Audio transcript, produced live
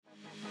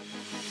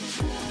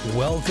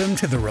Welcome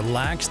to the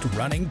Relaxed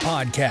Running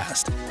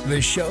Podcast,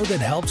 the show that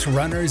helps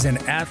runners and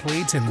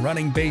athletes in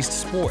running-based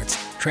sports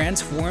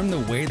transform the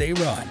way they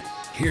run.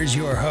 Here's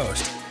your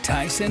host,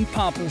 Tyson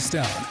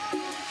Popplestone.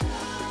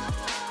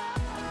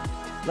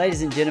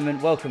 Ladies and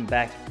gentlemen, welcome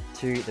back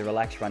to the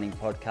Relaxed Running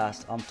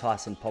Podcast. I'm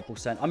Tyson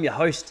Popplestone. I'm your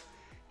host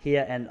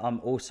here, and I'm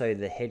also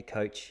the head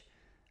coach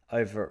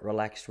over at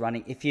Relaxed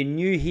Running. If you're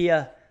new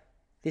here,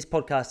 this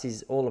podcast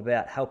is all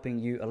about helping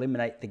you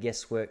eliminate the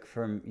guesswork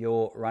from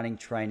your running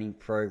training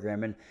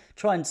program and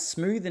try and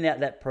smoothen out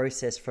that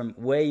process from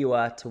where you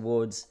are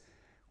towards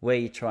where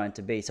you're trying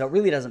to be. So it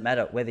really doesn't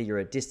matter whether you're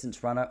a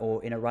distance runner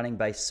or in a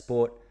running-based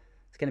sport.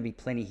 There's going to be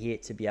plenty here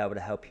to be able to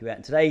help you out.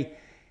 And today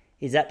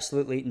is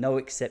absolutely no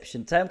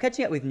exception. Today I'm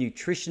catching up with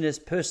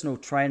nutritionist, personal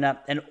trainer,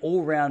 and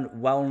all-round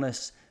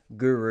wellness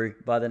guru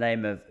by the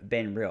name of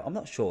Ben Real. I'm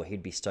not sure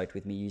he'd be stoked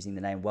with me using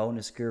the name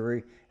wellness guru.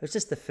 It was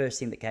just the first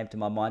thing that came to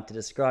my mind to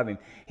describe him.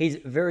 He's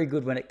very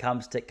good when it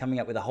comes to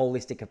coming up with a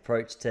holistic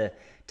approach to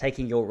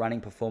taking your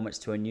running performance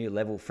to a new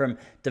level, from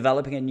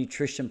developing a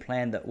nutrition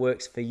plan that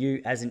works for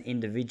you as an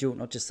individual,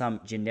 not just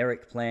some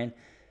generic plan.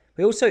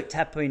 We also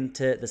tap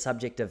into the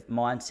subject of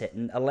mindset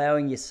and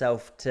allowing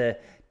yourself to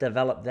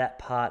develop that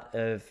part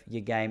of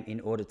your game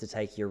in order to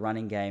take your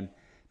running game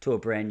to a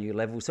brand new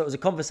level. So it was a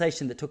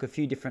conversation that took a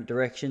few different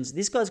directions.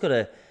 This guy's got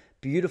a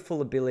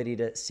beautiful ability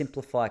to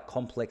simplify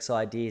complex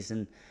ideas,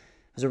 and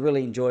it was a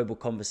really enjoyable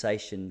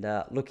conversation.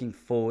 Looking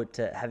forward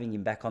to having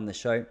him back on the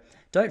show.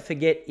 Don't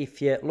forget,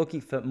 if you're looking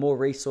for more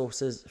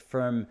resources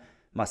from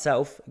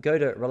myself, go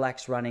to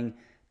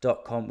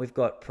relaxrunning.com. We've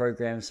got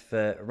programs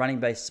for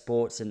running-based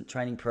sports and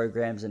training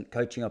programs and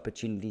coaching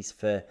opportunities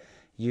for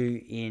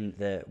you in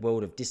the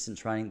world of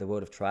distance running, the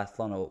world of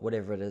triathlon, or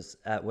whatever it is,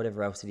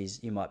 whatever else it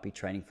is you might be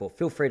training for.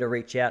 Feel free to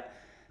reach out.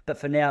 But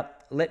for now,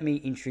 let me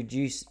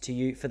introduce to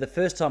you, for the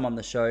first time on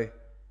the show,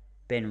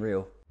 Ben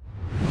Real.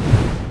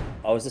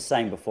 I was just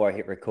saying before I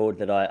hit record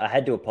that I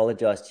had to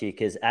apologize to you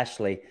because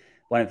Ashley,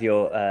 one of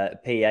your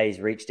PAs,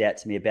 reached out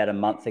to me about a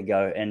month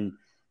ago and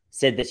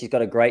said that she's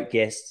got a great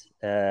guest,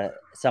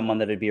 someone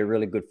that would be a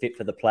really good fit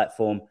for the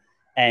platform.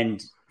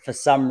 And for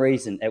some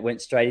reason, it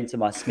went straight into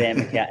my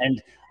spam account.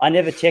 And I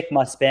never checked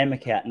my spam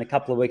account. And a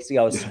couple of weeks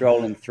ago, I was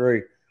scrolling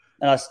through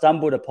and I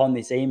stumbled upon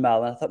this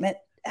email. And I thought, man,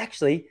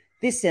 actually,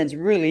 this sounds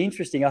really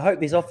interesting. I hope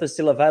this offer is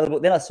still available.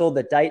 Then I saw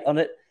the date on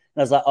it.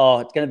 And I was like,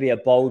 oh, it's going to be a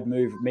bold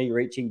move, me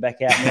reaching back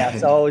out now.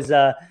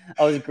 So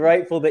I was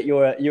grateful that you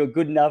were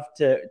good enough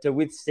to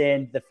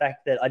withstand the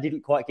fact that I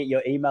didn't quite get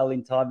your email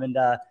in time and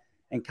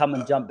come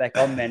and jump back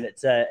on, man.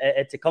 It's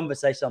a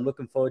conversation I'm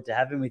looking forward to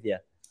having with you.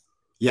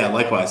 Yeah,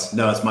 likewise.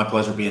 No, it's my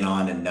pleasure being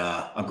on, and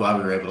I'm glad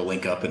we were able to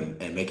link up and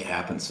make it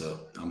happen. So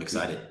I'm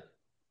excited.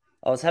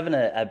 I was having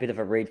a bit of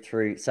a read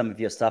through some of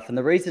your stuff, and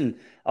the reason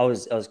I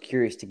was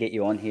curious to get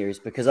you on here is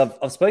because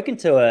I've spoken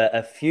to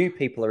a few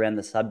people around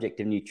the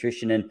subject of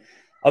nutrition, and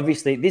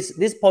obviously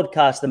this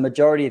podcast, the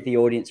majority of the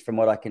audience, from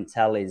what I can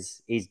tell,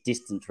 is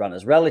distance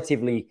runners,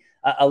 relatively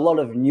a lot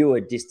of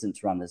newer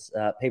distance runners,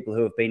 people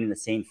who have been in the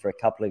scene for a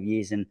couple of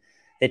years, and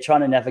they're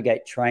trying to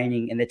navigate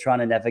training and they're trying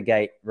to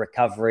navigate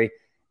recovery.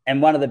 And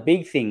one of the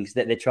big things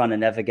that they're trying to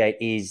navigate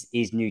is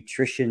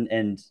nutrition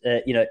and,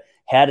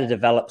 how to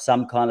develop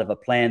some kind of a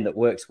plan that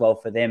works well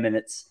for them. And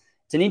it's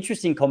an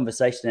interesting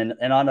conversation.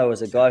 And I know,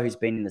 as a guy who's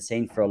been in the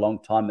scene for a long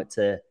time, it's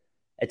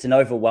an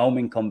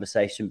overwhelming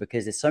conversation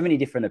because there's so many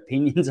different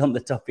opinions on the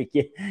topic.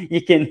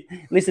 You can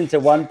listen to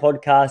one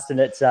podcast and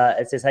it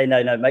says, hey,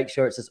 no, make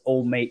sure it's just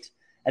all meat.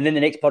 And then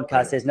the next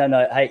podcast says, no,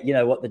 hey, you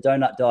know what? The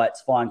donut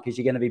diet's fine because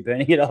you're going to be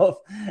burning it off.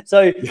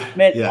 So,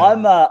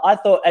 I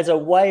thought as a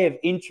way of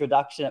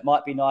introduction, it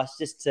might be nice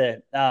just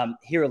to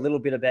hear a little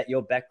bit about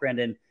your background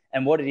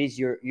and what it is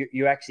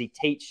you actually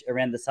teach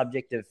around the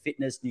subject of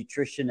fitness,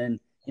 nutrition, and,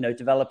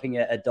 developing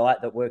a diet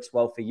that works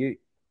well for you.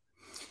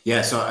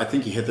 Yeah, so I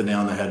think you hit the nail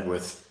on the head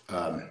with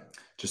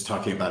just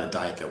talking about a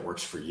diet that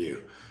works for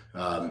you.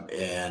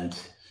 And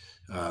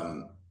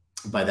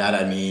by that,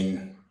 I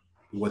mean,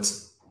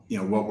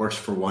 what works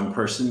for one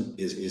person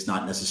is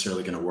not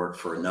necessarily going to work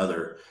for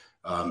another.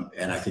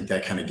 And I think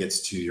that kind of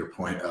gets to your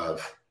point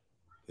of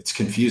it's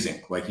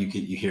confusing. Like you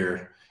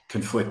hear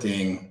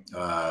conflicting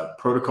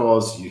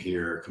protocols, you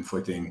hear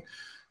conflicting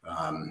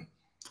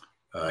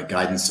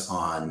guidance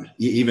on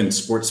even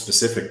sports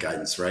specific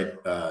guidance, right?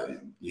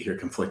 You hear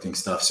conflicting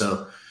stuff.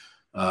 So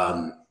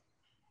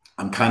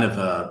I'm kind of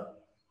a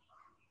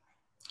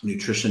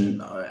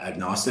nutrition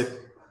agnostic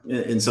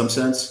in some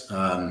sense.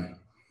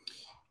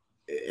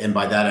 And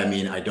by that, I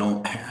mean, I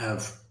don't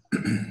have,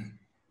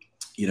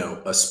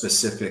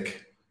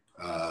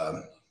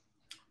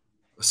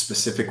 a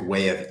specific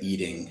way of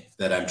eating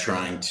that I'm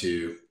trying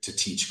to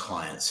teach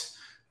clients.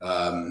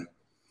 But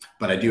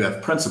I do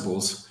have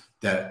principles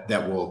that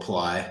will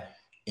apply.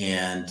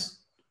 And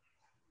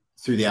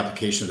through the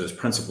application of those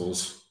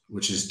principles,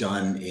 which is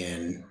done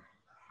in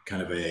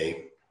kind of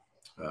a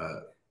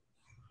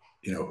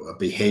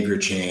behavior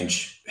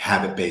change,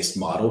 habit-based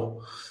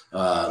model,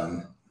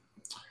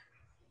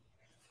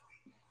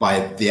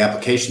 by the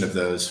application of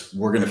those,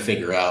 we're going to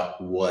figure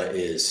out what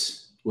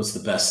is what's the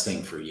best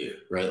thing for you,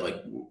 right?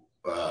 Like,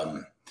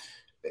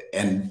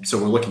 and so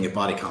we're looking at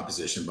body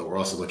composition, but we're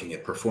also looking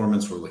at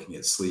performance. We're looking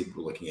at sleep.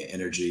 We're looking at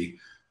energy.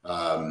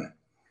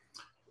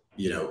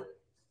 You know,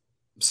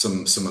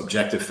 some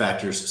objective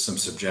factors, some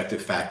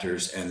subjective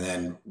factors, and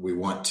then we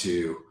want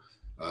to,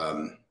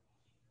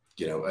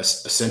 you know,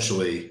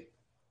 essentially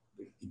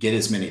get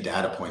as many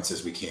data points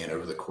as we can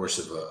over the course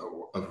of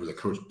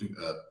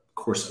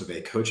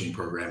a coaching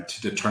program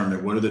to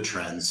determine what are the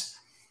trends,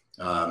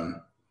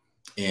 and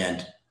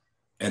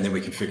then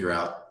we can figure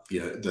out,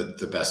 you know,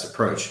 the best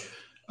approach.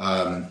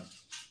 But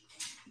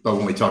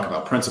when we talk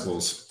about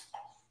principles,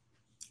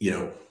 you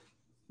know,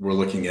 we're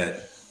looking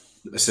at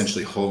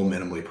essentially whole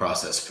minimally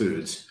processed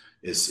foods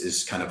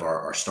is kind of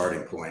our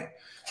starting point.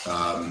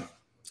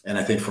 And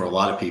I think for a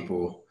lot of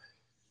people,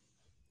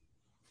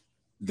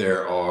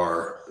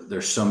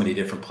 there's so many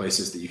different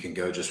places that you can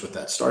go just with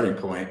that starting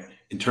point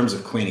in terms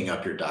of cleaning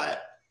up your diet.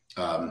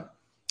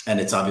 And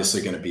it's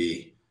obviously going to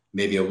be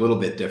maybe a little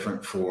bit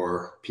different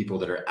for people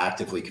that are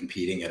actively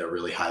competing at a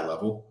really high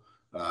level.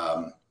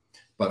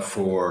 But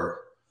for,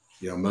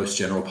 you know, most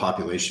general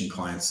population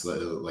clients,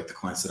 like the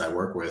clients that I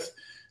work with,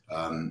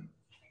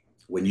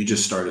 when you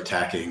just start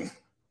attacking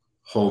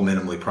whole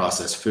minimally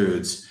processed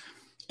foods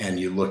and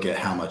you look at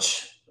how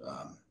much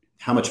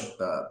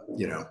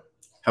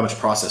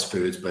processed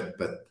foods,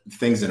 but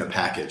things in a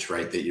package,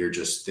 right, that you're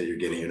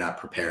getting, you're not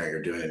preparing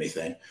or doing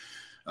anything.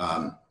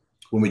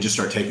 When we just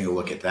start taking a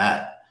look at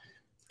that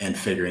and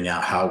figuring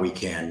out how we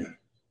can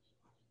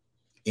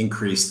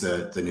increase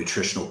the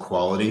nutritional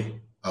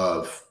quality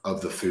of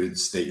the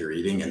foods that you're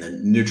eating and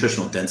then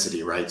nutritional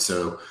density, right?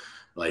 So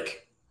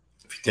like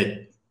if you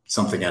take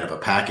something out of a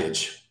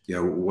package, you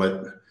know,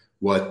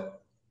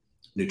 what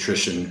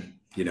nutrition,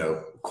 you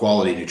know,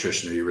 quality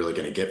nutrition are you really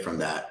going to get from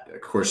that?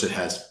 Of course it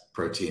has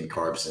protein,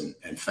 carbs,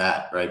 and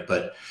fat, right?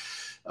 But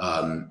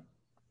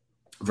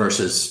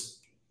versus,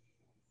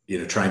 you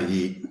know, trying to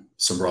eat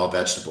some raw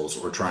vegetables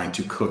or trying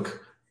to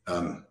cook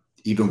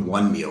even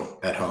one meal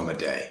at home a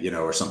day, you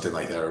know, or something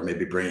like that, or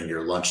maybe bringing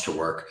your lunch to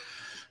work.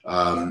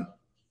 But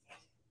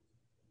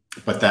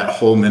that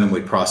whole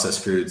minimally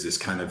processed foods is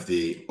kind of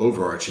the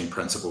overarching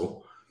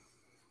principle.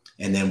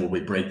 And then when we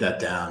break that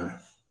down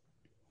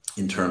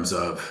in terms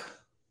of,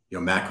 you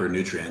know,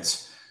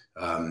 macronutrients,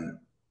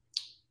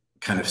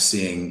 kind of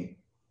seeing,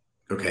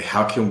 okay,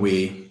 how can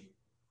we,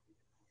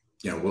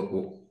 you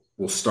know,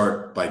 we'll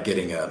start by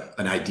getting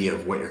an idea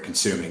of what you're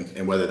consuming,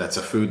 and whether that's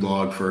a food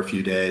log for a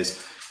few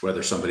days,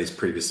 whether somebody's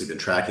previously been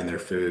tracking their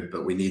food,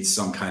 but we need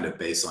some kind of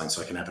baseline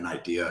so I can have an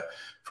idea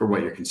for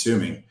what you're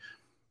consuming.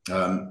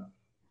 And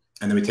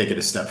then we take it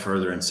a step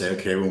further and say,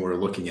 okay, when we're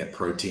looking at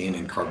protein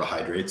and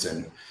carbohydrates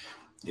and,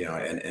 you know,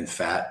 and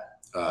fat,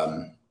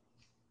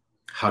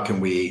 how can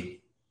we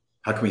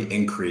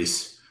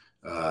increase,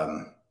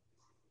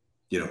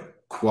 you know,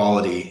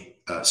 quality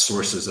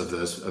sources of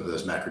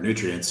those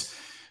macronutrients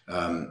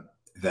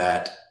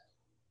that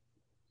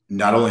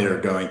not only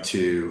are going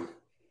to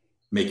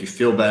make you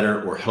feel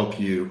better or help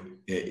you,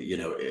 you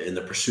know, in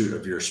the pursuit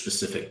of your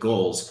specific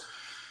goals,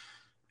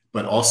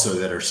 but also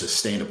that are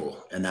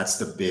sustainable. And that's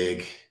the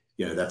big,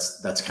 you know,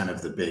 that's kind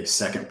of the big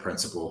second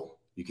principle,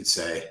 you could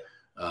say.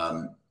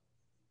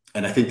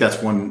 And I think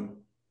that's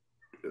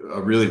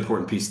a really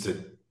important piece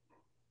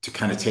to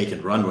kind of take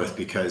and run with,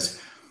 because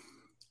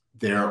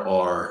there,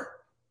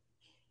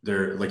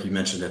 like you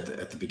mentioned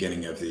at the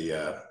beginning of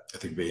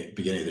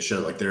beginning of the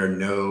show, like there are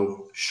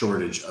no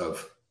shortage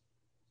of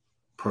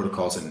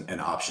protocols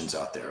and options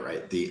out there,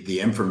 right? The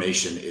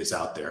information is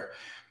out there,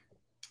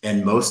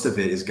 and most of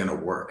it is going to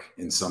work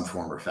in some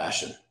form or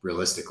fashion,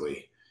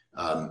 realistically.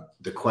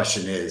 The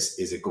question is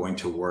it going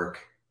to work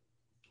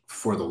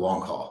for the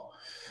long haul?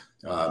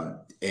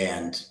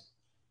 And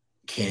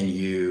can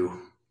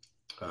you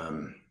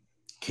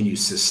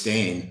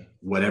sustain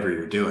whatever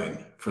you're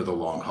doing for the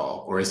long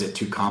haul? Or is it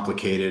too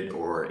complicated?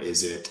 Or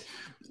is it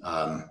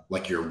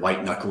like you're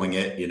white knuckling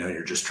it, you know,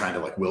 you're just trying to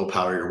like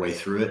willpower your way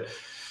through it?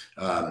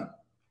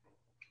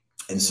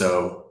 And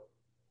so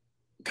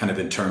kind of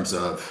in terms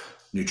of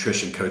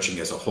nutrition coaching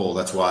as a whole,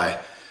 that's why,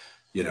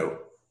 you know,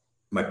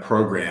 my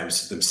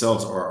programs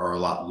themselves are a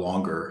lot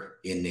longer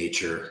in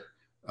nature,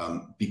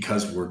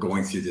 because we're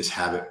going through this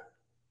habit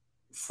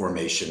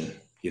formation,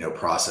 you know,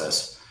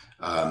 process.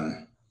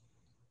 And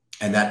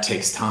that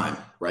takes time,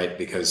 right?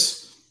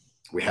 Because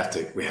we have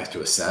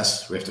to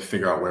assess, we have to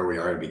figure out where we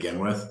are to begin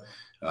with.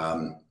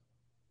 And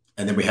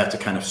then we have to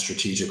kind of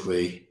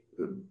strategically,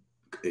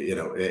 you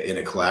know, in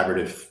a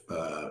collaborative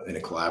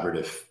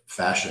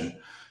fashion,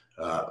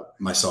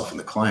 myself and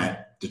the client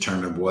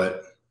determine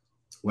what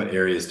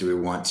areas do we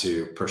want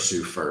to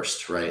pursue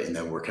first, right? And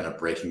then we're kind of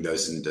breaking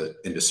those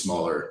into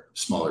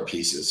smaller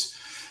pieces.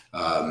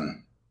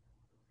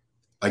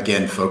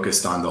 Again,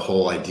 focused on the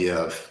whole idea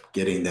of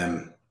getting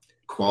them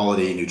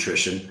quality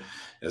nutrition,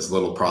 as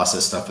little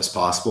processed stuff as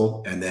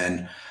possible. And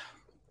then,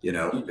 you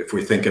know, if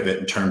we think of it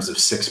in terms of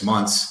 6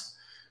 months,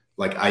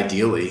 like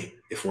ideally,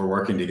 if we're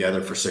working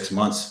together for 6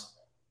 months,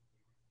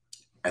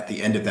 at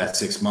the end of that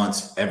 6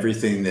 months,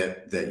 everything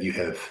that you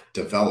have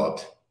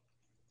developed,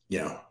 you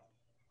know,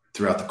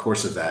 throughout the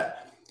course of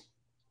that,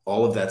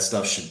 all of that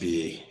stuff should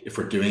be, if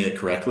we're doing it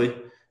correctly,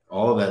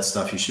 all of that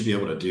stuff you should be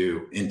able to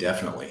do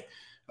indefinitely.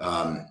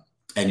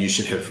 And you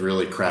should have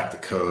really cracked the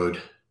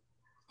code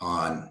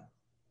on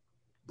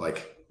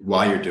like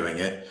why you're doing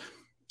it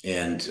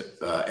and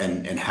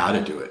how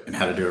to do it and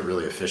how to do it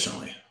really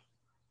efficiently.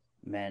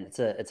 Man,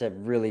 it's a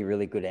really,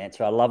 really good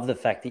answer. I love the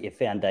fact that your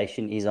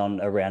foundation is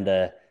on around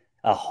a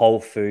whole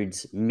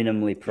foods,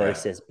 minimally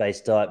processed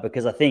based diet,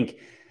 because I think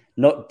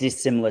not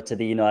dissimilar to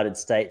the United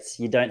States,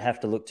 you don't have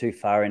to look too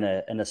far in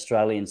an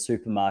Australian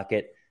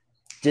supermarket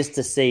just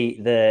to see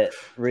the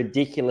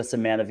ridiculous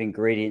amount of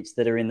ingredients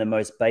that are in the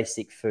most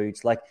basic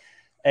foods. Like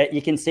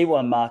you can see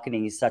why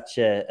marketing is such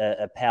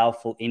a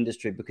powerful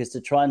industry, because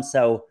to try and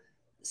sell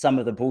some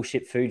of the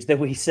bullshit foods that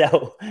we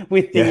sell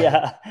with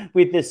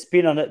the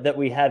spin on it that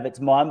we have, it's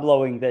mind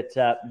blowing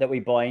that we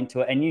buy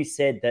into it. And you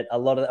said that a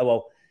lot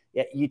of,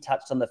 you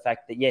touched on the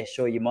fact that,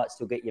 sure, you might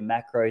still get your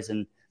macros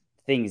and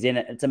things in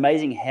it. It's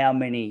amazing how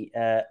many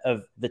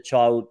of the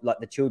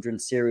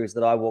children's cereals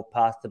that I walk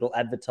past that'll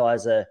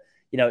advertise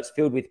it's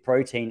filled with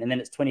protein and then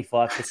it's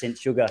 25%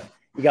 sugar.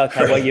 You go,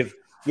 okay, well,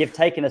 you've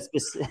taken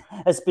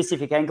a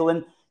specific angle.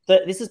 And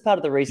this is part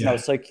of the reason I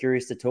was so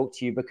curious to talk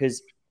to you,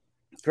 because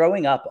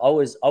growing up, I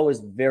was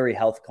very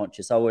health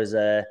conscious. I was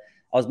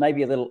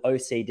maybe a little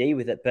OCD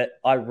with it, but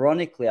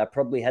ironically, I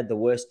probably had the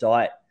worst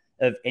diet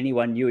of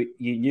anyone you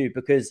knew,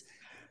 because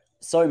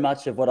so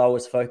much of what I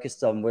was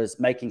focused on was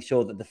making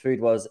sure that the food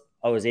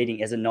I was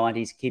eating as a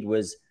 90s kid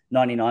was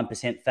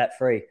 99% fat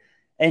free.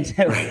 And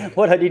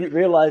what I didn't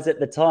realize at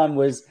the time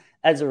was,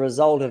 as a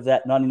result of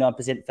that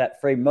 99%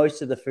 fat free,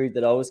 most of the food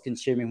that I was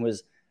consuming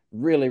was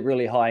really,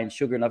 really high in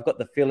sugar. And I've got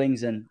the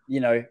fillings and,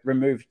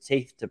 removed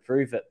teeth to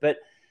prove it. But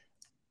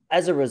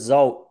as a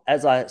result,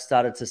 as I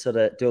started to sort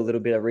of do a little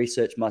bit of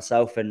research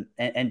myself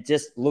and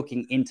just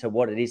looking into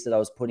what it is that I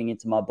was putting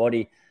into my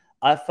body,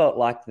 I felt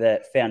like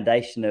the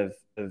foundation of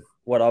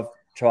what I've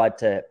tried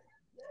to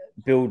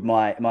build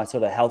my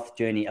sort of health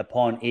journey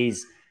upon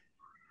is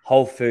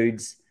whole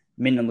foods,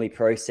 minimally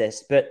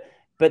processed. But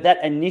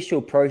that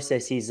initial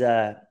process is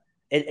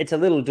it's a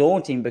little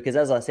daunting, because,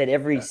 as I said,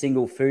 every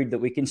single food that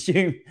we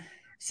consume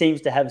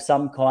seems to have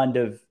some kind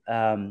of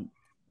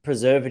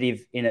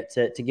preservative in it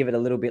to give it a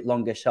little bit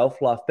longer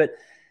shelf life. But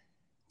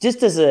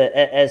just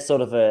as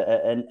sort of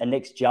a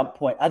next jump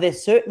point, are there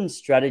certain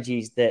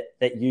strategies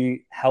that you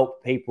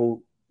help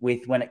people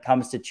with when it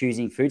comes to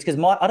choosing foods?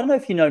 Because I don't know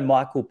if you know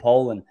Michael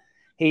Pollan.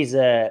 He's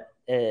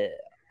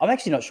I'm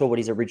actually not sure what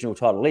his original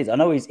title is. I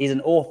know he's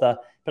an author,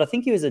 but I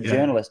think he was a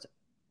journalist,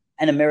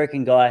 an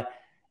American guy.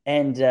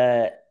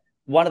 And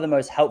one of the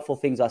most helpful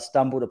things I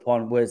stumbled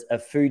upon was a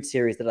food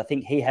series that I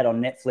think he had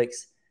on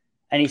Netflix.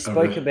 And he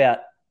spoke about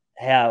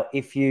how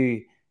if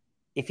you're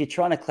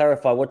trying to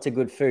clarify what's a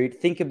good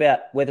food, think about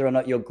whether or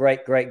not your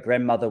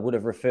great-great-grandmother would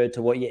have referred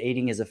to what you're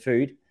eating as a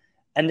food.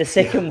 And the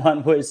second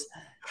one was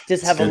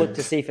just have a look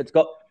to see if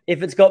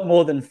it's got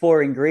more than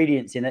 4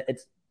 ingredients in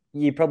it,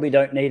 you probably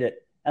don't need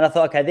it. And I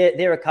thought, okay,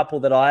 there are a couple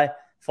that I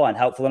find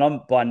helpful, and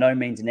I'm by no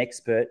means an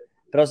expert,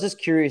 but I was just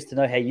curious to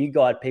know how you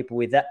guide people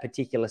with that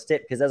particular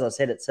step, because, as I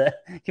said, it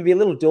can be a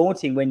little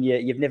daunting when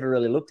you've never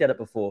really looked at it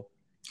before.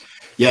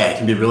 Yeah, it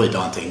can be really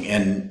daunting,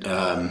 and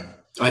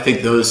I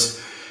think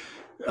those.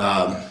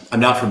 I'm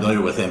not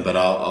familiar with him, but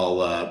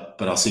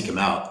I'll seek him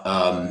out.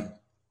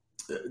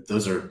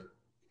 Those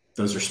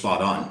are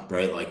spot on,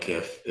 right? Like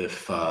if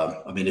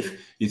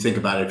you think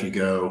about it, if you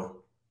go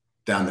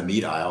down the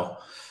meat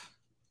aisle,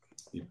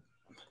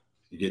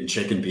 you're getting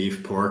chicken,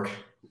 beef, pork,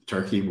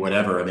 turkey,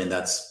 whatever. I mean,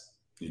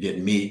 you're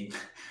getting meat.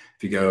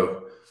 If you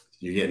go,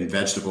 you're getting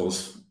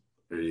vegetables,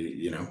 or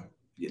you're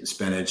getting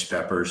spinach,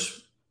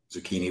 peppers,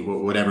 zucchini,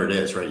 whatever it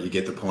is, right? You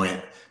get the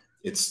point.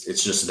 It's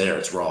just there.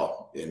 It's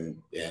raw,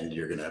 and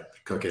you're gonna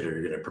cook it, or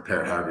you're gonna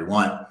prepare it however you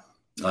want.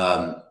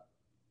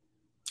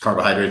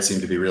 Carbohydrates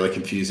seem to be really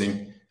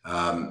confusing,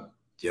 on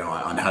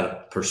how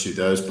to pursue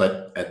those.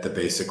 But at the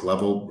basic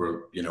level,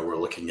 we're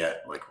looking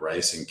at like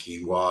rice and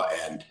quinoa,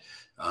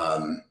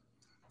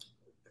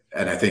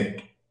 and I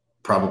think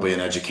probably an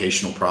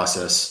educational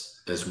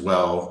process as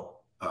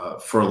well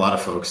for a lot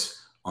of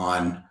folks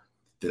on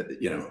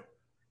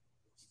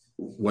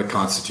what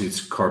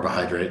constitutes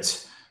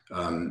carbohydrates.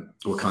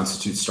 What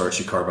constitutes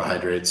starchy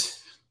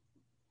carbohydrates?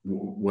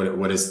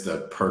 What is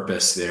the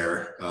purpose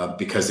there?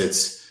 Because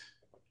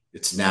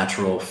it's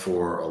natural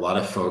for a lot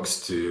of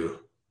folks to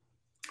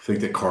think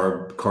that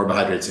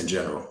carbohydrates in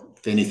general,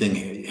 if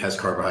anything has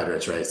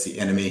carbohydrates, right, it's the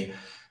enemy,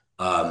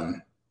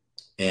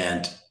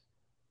 and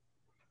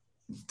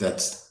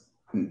that's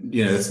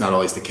not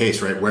always the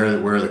case, right? Where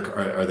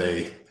are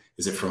they?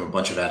 Is it from a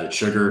bunch of added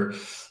sugar?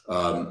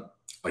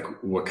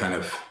 Like what kind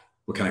of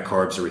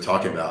carbs are we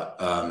talking about?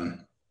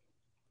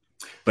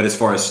 But as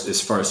far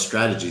as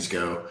strategies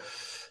go,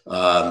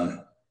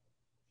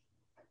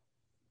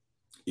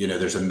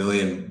 there's a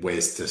million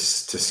ways to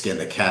skin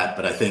the cat.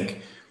 But I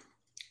think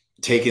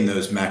taking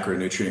those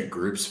macronutrient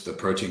groups, the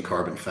protein,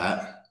 carb, and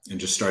fat, and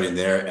just starting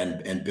there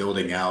and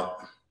building out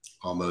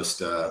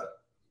almost a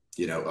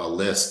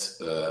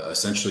list.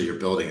 Essentially, you're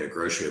building a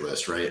grocery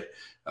list, right?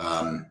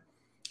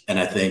 And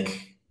I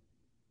think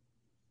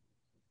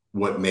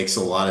what makes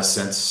a lot of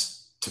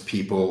sense to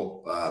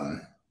people,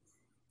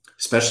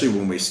 especially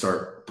when we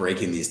start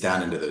breaking these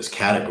down into those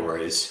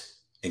categories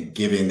and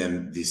giving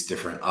them these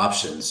different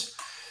options,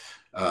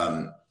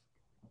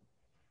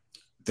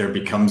 there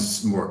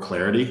becomes more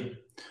clarity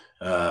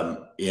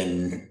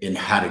in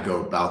how to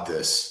go about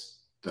this,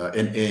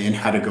 in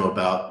how to go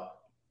about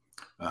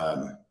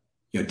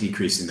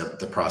decreasing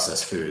the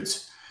processed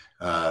foods.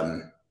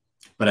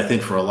 But I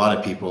think for a lot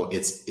of people,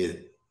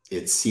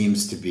 it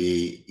seems to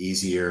be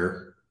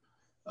easier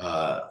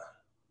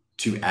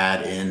to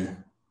add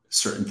in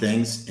certain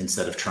things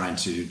instead of trying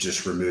to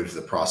just remove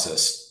the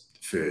processed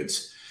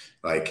foods.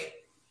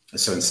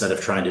 So instead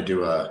of trying to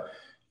do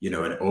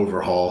an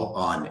overhaul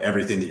on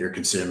everything that you're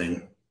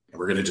consuming,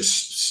 we're going to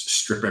just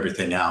strip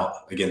everything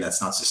out. Again,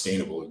 that's not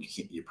sustainable.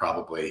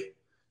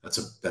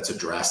 That's a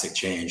drastic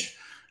change.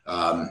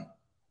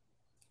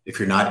 If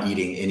you're not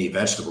eating any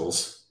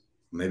vegetables,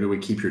 maybe we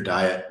keep your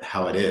diet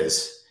how it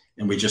is,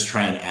 and we just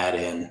try and add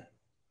in,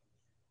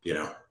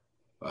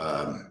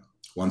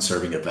 one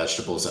serving of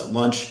vegetables at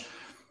lunch,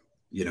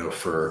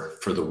 for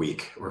the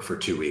week or for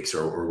 2 weeks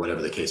or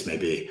whatever the case may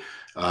be.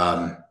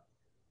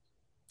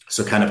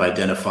 So kind of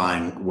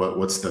identifying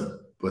what's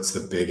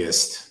the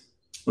biggest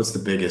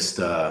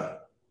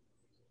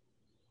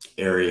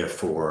area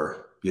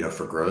for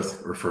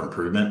growth or for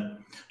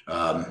improvement,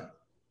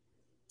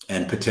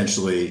 and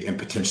potentially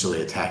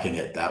attacking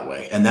it that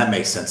way. And that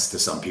makes sense to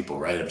some people,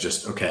 right? I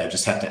just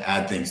have to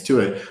add things to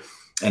it.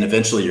 And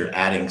eventually you're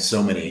adding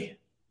so many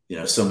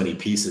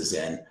pieces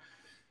in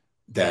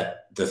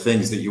that the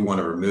things that you want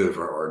to remove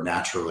are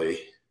naturally,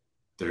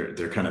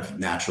 they're kind of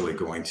naturally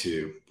going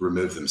to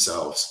remove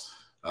themselves.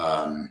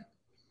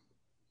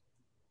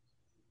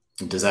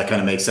 Does that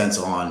kind of make sense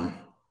on,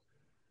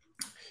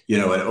 an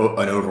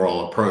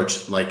overall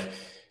approach? Like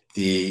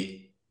the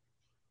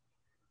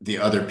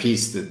other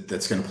piece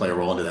that's going to play a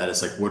role into that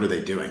is like, what are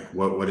they doing?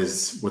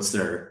 What's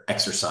their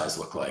exercise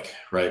look like?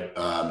 Right.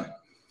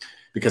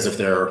 Because if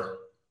they're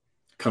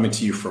coming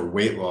to you for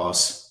weight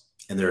loss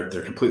and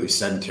they're completely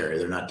sedentary,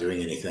 they're not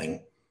doing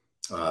anything,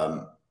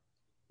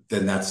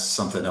 then that's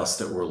something else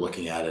that we're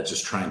looking at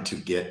just trying to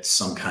get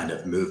some kind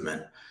of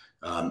movement,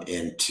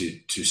 and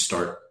to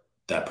start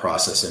that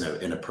process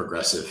in a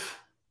progressive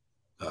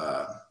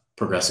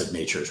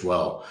nature as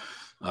well.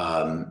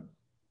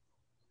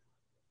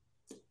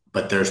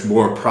 But there's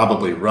more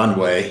probably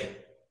runway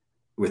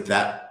with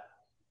that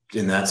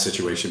in that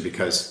situation,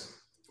 because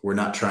we're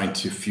not trying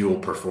to fuel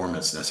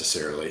performance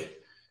necessarily.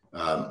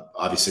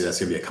 Obviously that's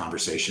going to be a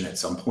conversation at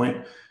some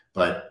point,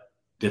 but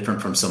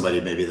different from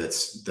somebody maybe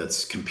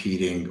that's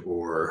competing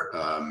or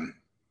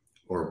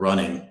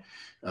running,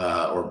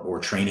 or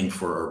training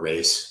for a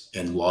race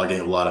and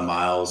logging a lot of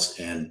miles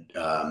and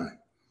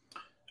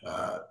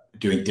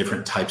doing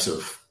different types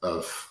of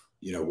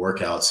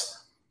workouts.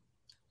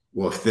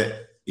 Well, if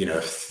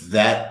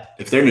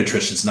their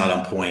nutrition's not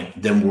on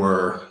point, then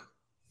we're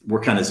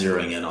kind of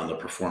zeroing in on the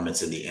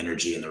performance and the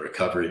energy and the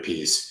recovery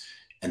piece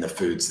and the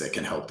foods that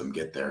can help them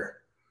get there.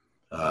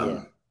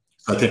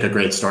 I think a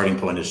great starting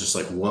point is just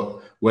like,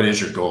 what is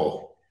your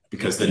goal?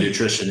 Because the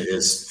nutrition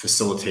is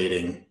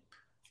facilitating,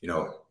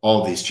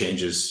 all of these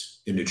changes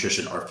in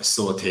nutrition are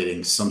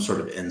facilitating some sort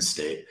of end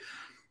state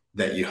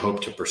that you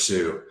hope to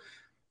pursue.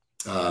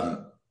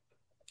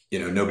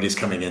 Nobody's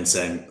coming in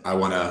saying, I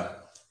want to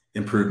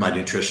improve my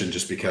nutrition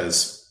just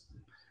because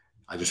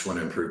I just want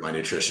to improve my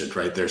nutrition,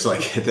 right? There's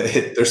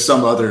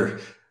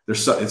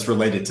it's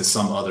related to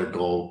some other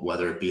goal,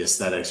 whether it be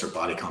aesthetics or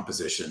body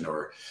composition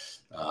or,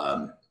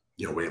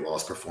 weight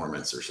loss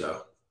performance or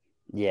so.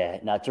 Yeah,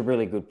 no, it's a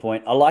really good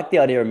point. I like the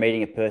idea of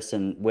meeting a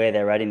person where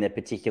they're at in their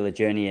particular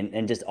journey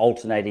and just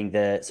alternating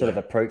the sort of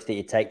approach that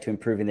you take to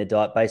improving their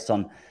diet based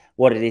on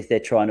what it is they're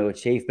trying to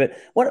achieve. But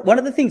one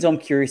of the things I'm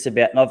curious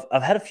about, and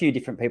I've had a few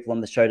different people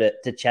on the show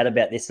to chat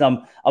about this,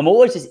 and I'm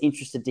always just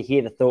interested to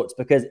hear the thoughts,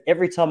 because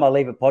every time I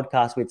leave a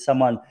podcast with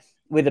someone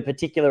with a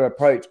particular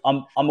approach,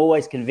 I'm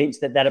always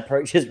convinced that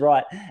approach is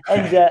right.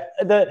 And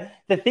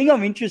the thing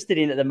I'm interested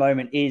in at the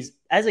moment is,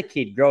 as a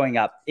kid growing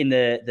up in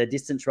the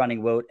distance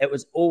running world, it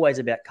was always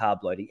about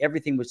carb loading.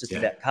 Everything was just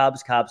about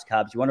carbs.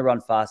 You want to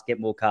run fast,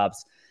 get more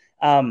carbs,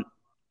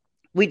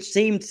 which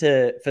seemed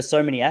for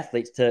so many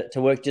athletes to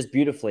work just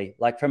beautifully.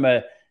 Like from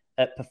a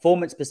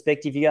performance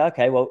perspective, you go,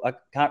 okay, well, I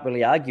can't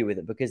really argue with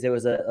it, because there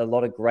was a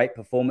lot of great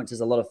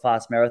performances, a lot of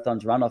fast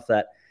marathons run off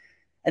that.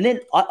 And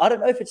then I don't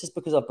know if it's just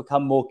because I've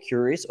become more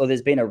curious or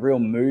there's been a real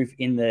move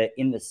in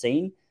the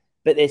scene,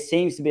 but there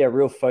seems to be a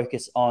real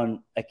focus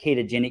on a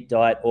ketogenic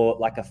diet or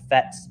like a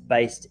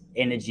fats-based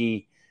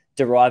energy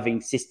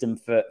deriving system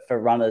for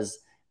runners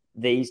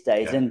these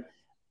days. Yeah. And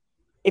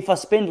if I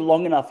spend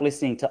long enough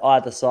listening to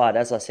either side,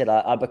 as I said,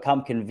 I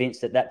become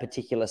convinced that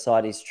particular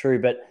side is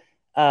true. But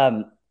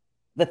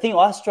the thing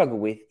I struggle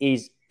with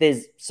is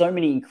there's so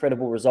many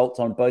incredible results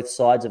on both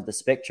sides of the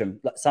spectrum.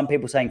 Like some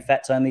people saying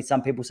fats only,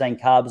 some people saying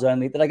carbs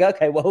only. That I go,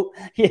 okay, well,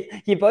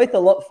 you're both a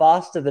lot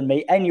faster than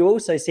me, and you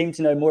also seem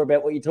to know more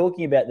about what you're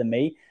talking about than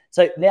me.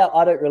 So now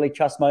I don't really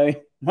trust my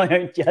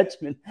own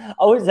judgment.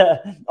 I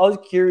was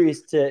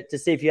curious to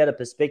see if you had a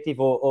perspective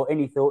or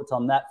any thoughts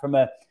on that from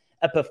a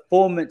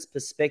performance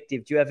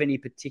perspective. Do you have any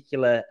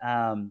particular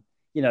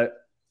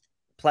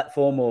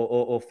platform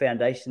or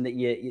foundation that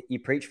you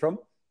preach from,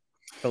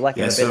 for lack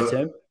of a better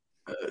term?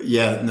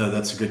 No,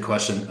 that's a good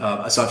question.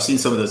 So I've seen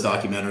some of those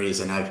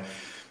documentaries, and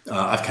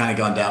I've kind of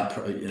gone down,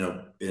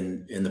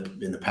 in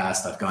the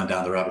past, I've gone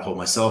down the rabbit hole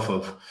myself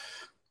of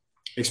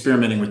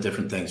experimenting with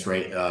different things,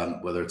 right?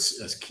 Whether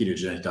it's a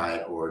ketogenic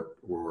diet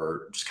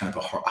or just kind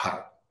of a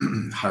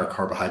higher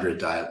carbohydrate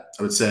diet.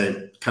 I would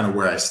say kind of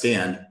where I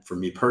stand for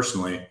me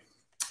personally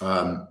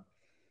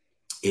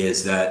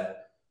is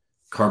that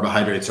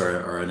carbohydrates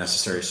are a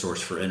necessary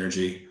source for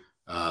energy.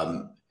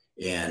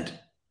 And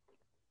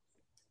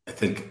I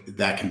think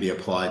that can be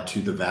applied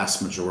to the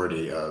vast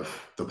majority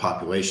of the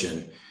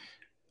population.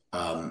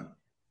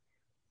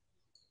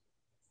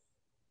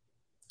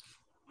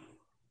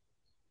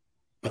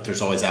 But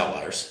there's always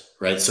outliers,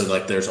 right? So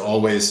like there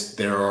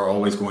are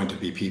always going to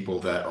be people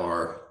that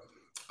are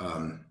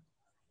on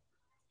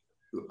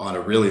a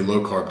really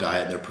low carb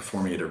diet and they're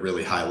performing at a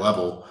really high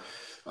level.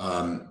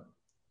 And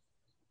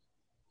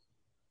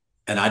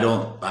I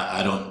don't,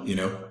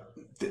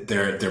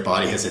 their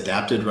body has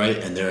adapted, right?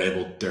 And they're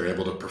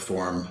able to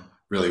perform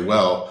really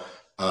well.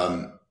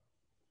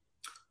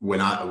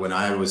 When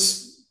I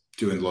was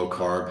doing low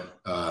carb,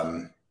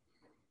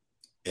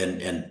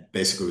 and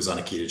basically was on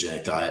a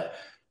ketogenic diet,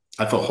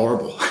 I felt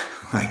horrible.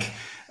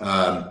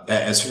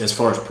 As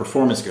far as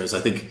performance goes, I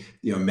think,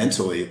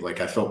 mentally,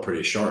 like I felt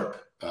pretty sharp.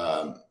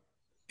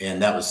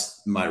 And that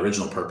was my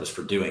original purpose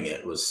for doing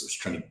it, was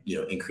trying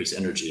to, increase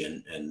energy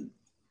and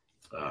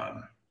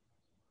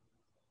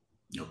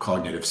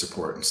cognitive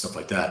support and stuff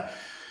like that.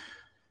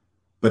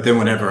 But then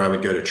whenever I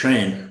would go to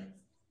train,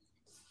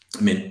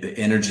 I mean, the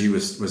energy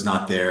was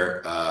not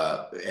there.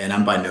 And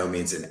I'm by no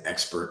means an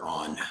expert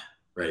on,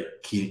 right,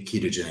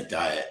 ketogenic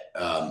diet.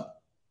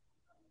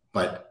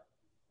 But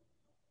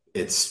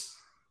it's,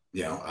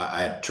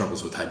 I had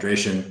troubles with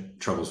hydration,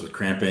 troubles with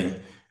cramping.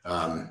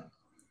 I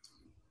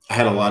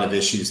had a lot of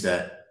issues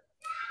that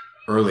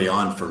early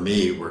on for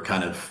me were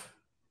kind of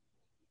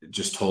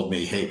just told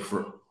me, hey,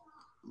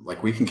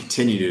 we can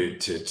continue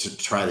to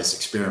try this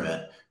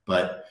experiment,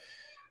 but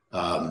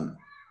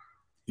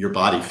your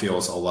body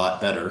feels a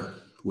lot better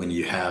when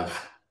you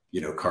have,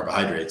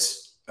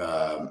 carbohydrates,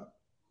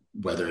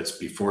 whether it's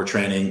before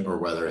training or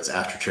whether it's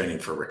after training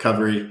for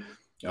recovery.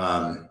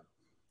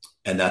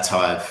 And that's how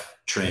I've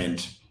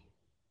trained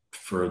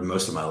for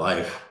most of my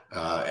life.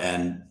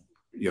 And,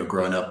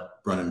 growing up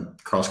running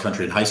cross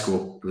country in high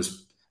school, it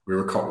was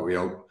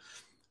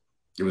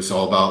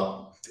all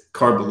about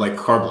carb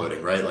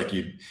loading, right? Like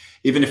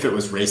even if it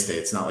was race day,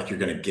 it's not like you're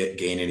going to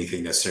gain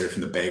anything necessarily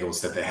from the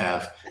bagels that they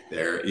have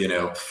there,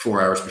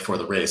 4 hours before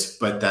the race.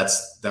 But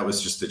that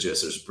was just the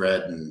gist. There's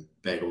bread and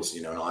bagels,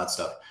 and all that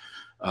stuff.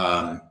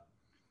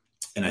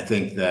 And I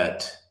think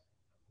that,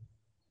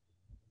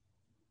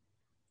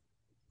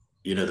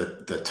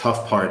 the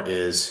tough part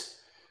is,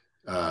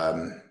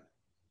 I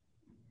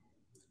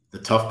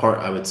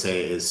would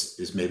say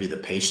is maybe the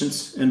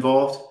patience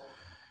involved.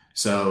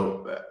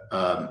 So,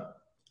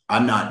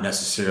 I'm not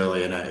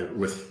necessarily, and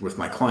with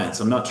my clients,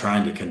 I'm not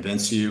trying to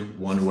convince you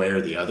one way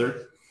or the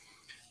other,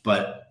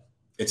 but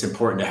it's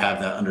important to have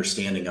that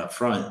understanding up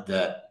front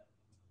that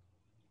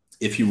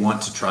if you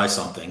want to try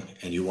something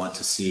and you want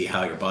to see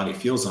how your body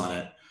feels on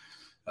it,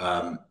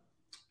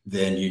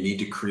 then you need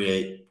to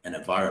create an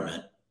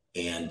environment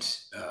and,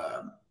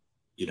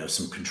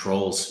 some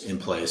controls in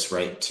place,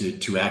 right,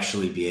 to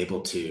actually be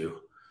able to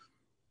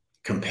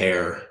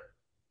compare,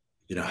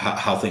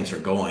 how things are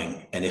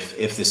going and if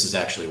this is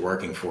actually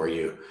working for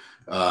you.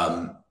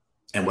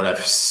 And what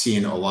I've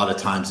seen a lot of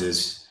times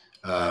is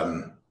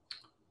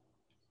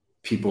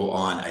people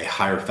on a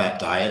higher fat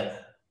diet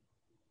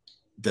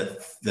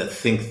that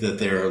think that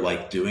they're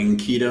like doing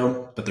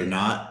keto, but they're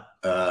not.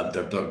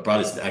 Their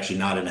body's actually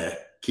not in a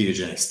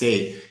ketogenic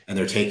state, and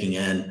they're taking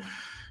in,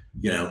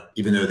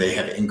 even though they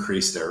have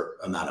increased their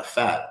amount of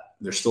fat,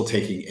 they're still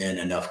taking in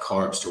enough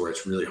carbs to where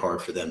it's really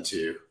hard for them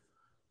to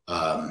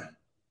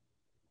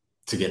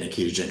get in a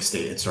ketogenic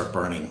state and start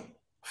burning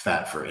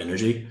fat for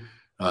energy,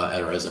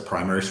 or as a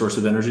primary source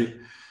of energy.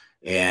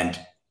 And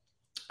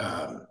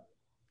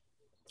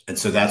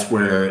so that's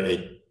where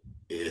it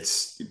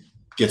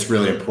gets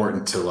really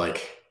important to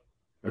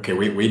okay,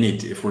 we need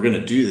to, if we're going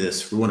to do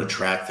this, we want to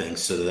track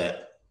things so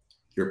that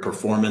your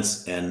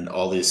performance and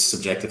all these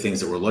subjective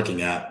things that we're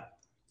looking at,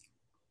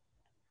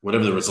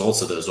 whatever the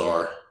results of those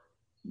are,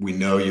 we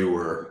know you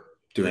were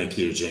doing a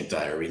ketogenic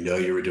diet, or we know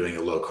you were doing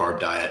a low carb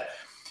diet.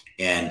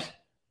 And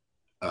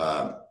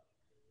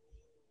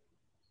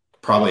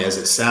probably as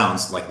it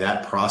sounds, like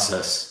that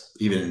process,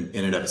 even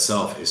in and of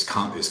itself, is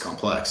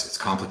complex. It's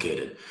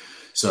complicated.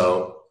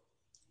 So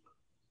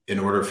in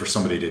order for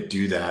somebody to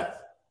do that,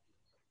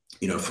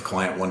 if a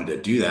client wanted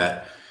to do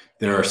that,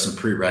 there are some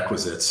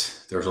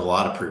prerequisites. There's a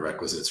lot of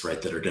prerequisites,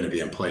 right, that are going to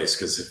be in place.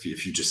 Because if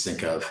you just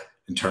think of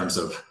in terms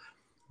of,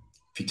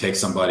 if you take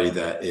somebody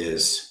that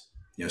is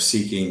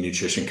seeking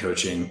nutrition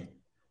coaching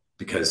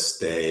because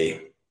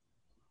they,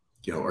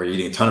 are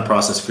eating a ton of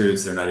processed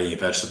foods. They're not eating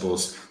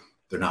vegetables.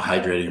 They're not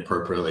hydrating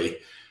appropriately.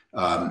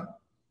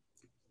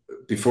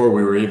 Before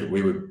we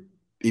would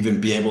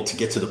even be able to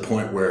get to the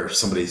point where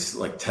somebody's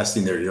like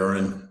testing their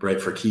urine,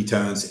 right, for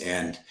ketones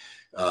and,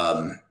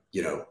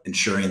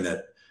 ensuring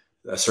that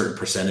a certain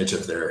percentage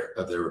of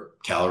their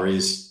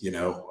calories,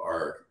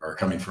 are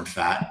coming from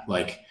fat.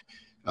 Like,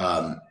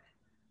 how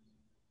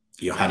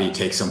do you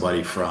take somebody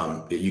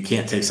you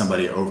can't take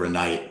somebody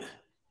overnight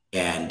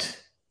and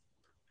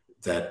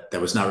that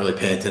was not really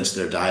paying attention to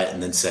their diet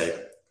and then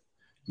say,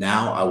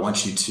 now I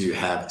want you to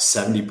have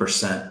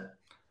 70%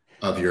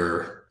 of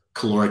your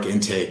caloric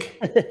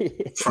intake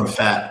from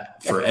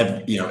fat for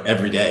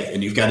every day.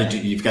 And you've got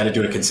to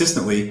do it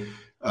consistently,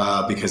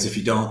 because if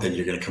you don't, then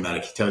you're going to come out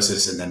of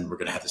ketosis and then we're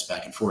going to have this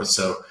back and forth.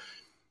 So,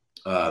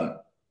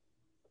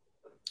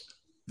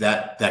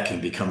 that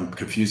can become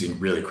confusing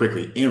really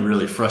quickly and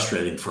really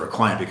frustrating for a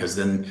client, because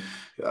then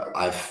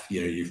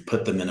you've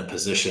put them in a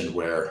position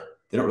where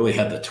they don't really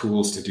have the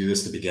tools to do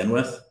this to begin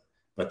with,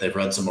 but they've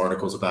read some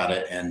articles about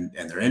it and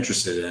they're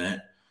interested in it.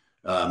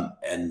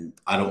 And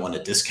I don't want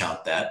to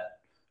discount that,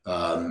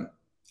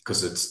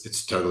 because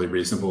it's totally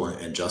reasonable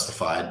and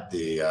justified,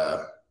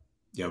 the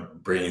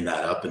bringing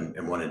that up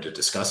and wanting to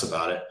discuss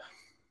about it.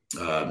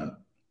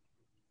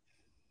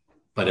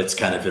 But it's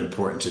kind of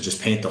important to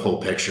just paint the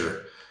whole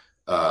picture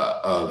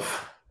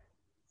of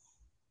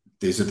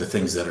these are the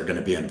things that are going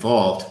to be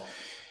involved,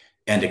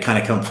 and to kind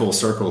of come full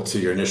circle to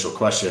your initial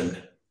question.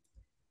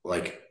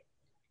 Like,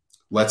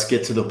 let's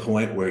get to the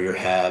point where you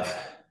have,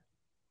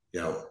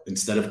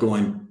 instead of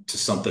going to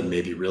something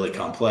maybe really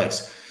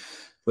complex,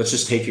 let's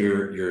just take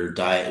your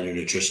diet and your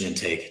nutrition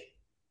intake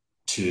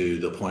to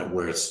the point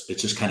where it's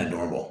just kind of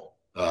normal.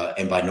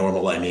 And by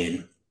normal, I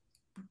mean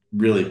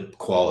really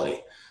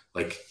quality.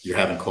 Like, you're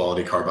having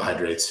quality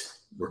carbohydrates.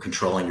 We're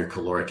controlling your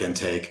caloric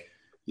intake.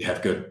 You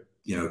have good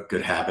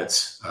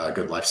habits,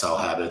 good lifestyle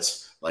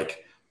habits.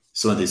 Like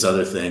some of these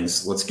other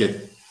things, let's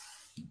get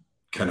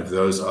kind of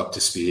those up to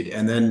speed.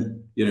 And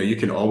then, you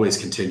can always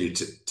continue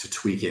to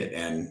tweak it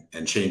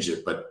and change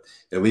it. But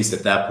at least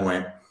at that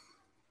point,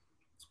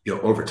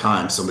 over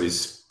time,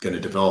 somebody's going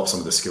to develop some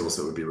of the skills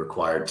that would be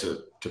required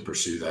to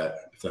pursue that,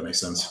 if that makes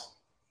sense.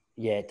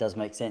 Yeah, it does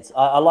make sense.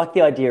 I like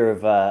the idea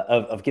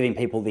of giving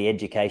people the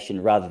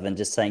education rather than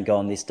just saying, go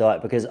on this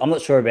diet, because I'm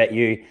not sure about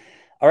you.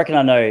 I reckon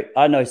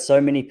I know so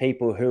many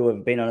people who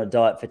have been on a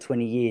diet for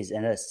 20 years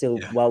and are still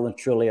well and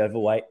truly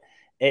overweight.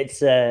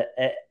 It's a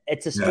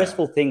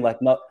stressful thing.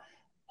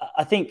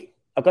 I think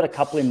I've got a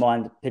couple in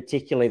mind,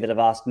 particularly that have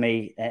asked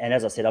me, and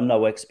as I said, I'm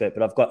no expert,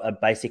 but I've got a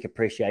basic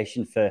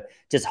appreciation for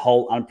just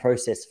whole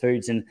unprocessed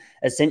foods. And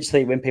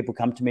essentially when people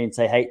come to me and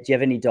say, hey, do you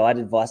have any diet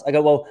advice? I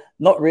go, well,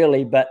 not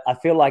really, but I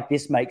feel like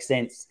this makes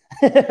sense.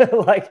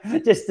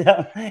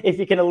 If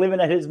you can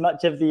eliminate as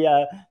much of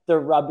the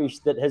rubbish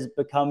that has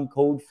become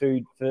called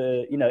food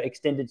for,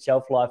 extended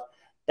shelf life,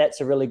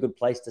 that's a really good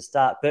place to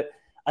start. But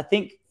I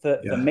think for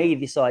me,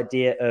 this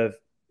idea of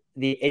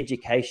the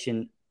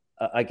education,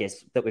 I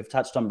guess, that we've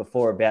touched on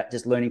before about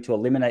just learning to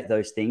eliminate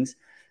those things,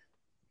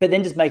 but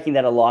then just making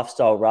that a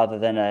lifestyle rather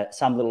than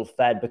some little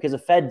fad, because a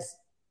fad's,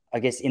 I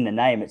guess, in the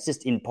name, it's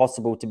just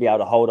impossible to be able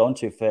to hold on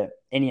to for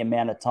any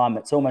amount of time.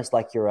 It's almost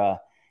like you're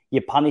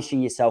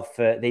punishing yourself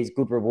for these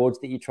good rewards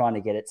that you're trying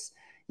to get. It's,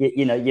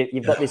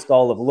 you've got this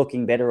goal of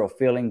looking better or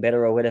feeling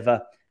better or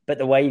whatever, but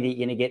the way that you're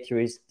going to get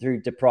through is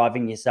through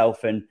depriving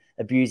yourself and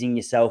abusing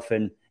yourself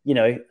and,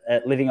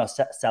 living off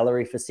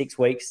salary for 6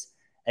 weeks.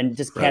 And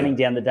just counting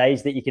down the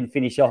days that you can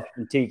finish off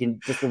until you can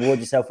just reward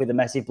yourself with a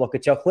massive block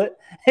of chocolate.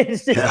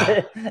 It's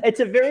just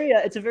it's a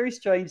very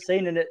strange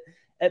scene, and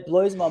it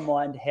blows my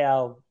mind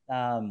how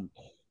I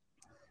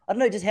don't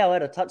know, just how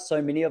out of touch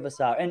so many of us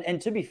are. And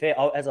to be fair,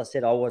 as I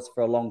said, I was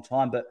for a long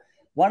time. But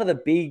one of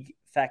the big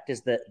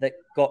factors that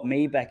got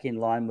me back in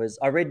line was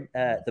I read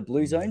The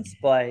Blue Zones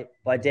by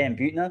Dan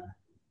Buettner.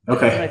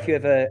 Okay.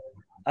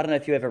 I don't know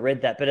if you ever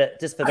read that, but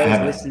just for those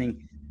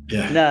listening.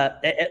 Yeah. No,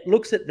 it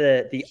looks at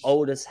the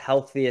oldest,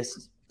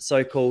 healthiest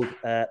so-called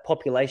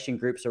population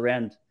groups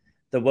around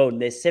the world.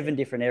 And there's 7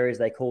 different areas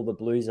they call the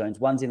blue zones.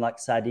 One's in like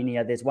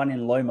Sardinia. There's one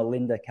in Loma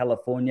Linda,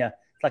 California.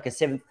 It's like a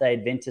Seventh-day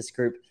Adventist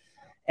group.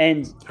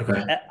 And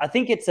I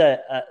think it's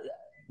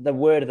the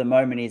word of the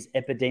moment is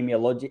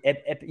epidemiology.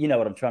 You know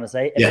what I'm trying to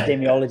say?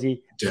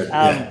 Epidemiology.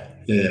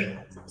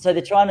 So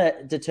they're trying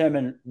to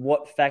determine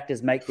what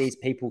factors make these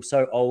people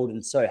so old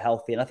and so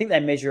healthy. And I think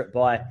they measure it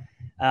by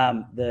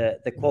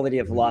the quality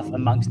of life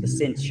amongst the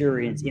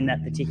centurions in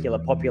that particular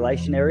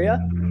population area.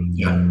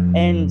 Yeah.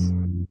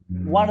 And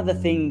one of the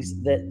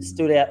things that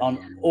stood out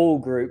on all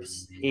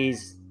groups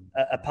is,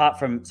 apart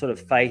from sort of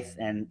faith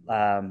and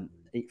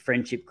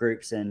friendship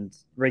groups and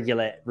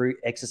regular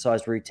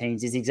exercise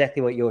routines, is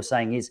exactly what you're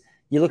saying. Is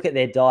you look at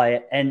their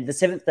diet, and the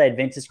Seventh-day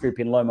Adventist group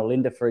in Loma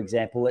Linda, for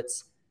example,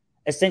 it's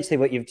essentially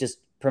what you've just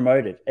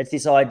promoted. It's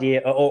this idea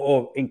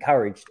or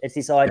encouraged. It's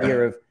this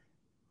idea of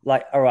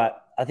like, all right,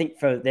 I think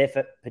for their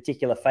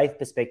particular faith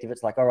perspective,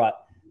 it's like, all right,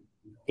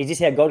 is this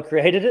how God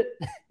created it?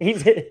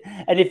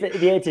 And if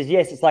the answer is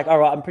yes, it's like, all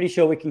right, I'm pretty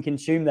sure we can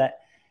consume that.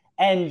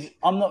 And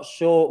I'm not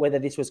sure whether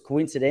this was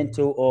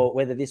coincidental or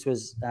whether this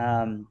was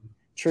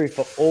true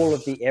for all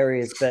of the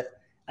areas, but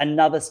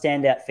another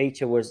standout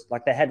feature was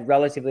like they had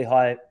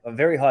a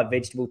very high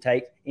vegetable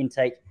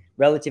intake,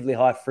 relatively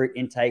high fruit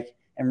intake,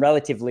 and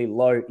relatively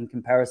low in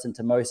comparison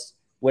to most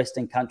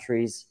Western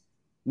countries'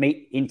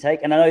 meat intake.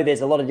 And I know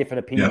there's a lot of different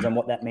opinions on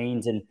what that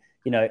means and,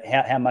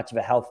 how much of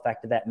a health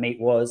factor that meat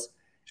was.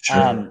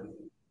 Sure.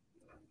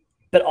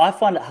 But I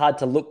find it hard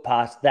to look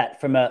past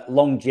that from a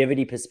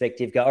longevity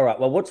perspective, go, all right,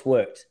 well, what's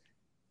worked?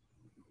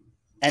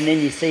 And then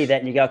you see that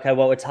and you go, okay,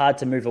 well, it's hard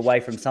to move away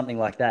from something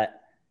like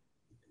that.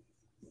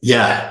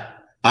 Yeah,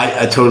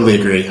 I totally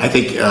agree. I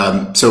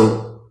think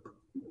so.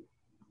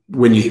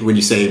 When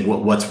you say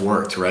what's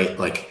worked, right?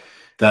 Like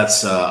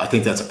that's I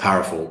think that's a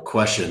powerful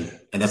question,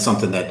 and that's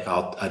something that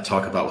I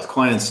talk about with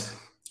clients.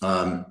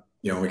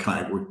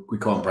 We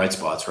call them bright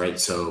spots, right?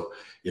 So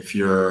if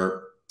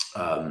you're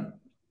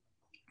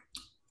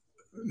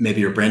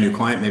maybe you're a brand new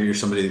client, maybe you're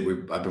somebody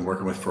that I've been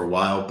working with for a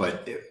while,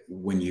 but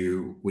when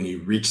you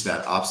reach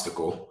that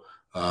obstacle,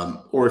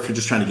 or if you're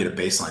just trying to get a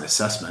baseline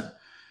assessment,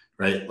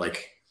 right?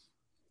 Like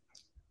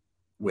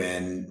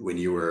when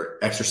you were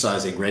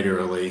exercising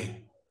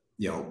regularly,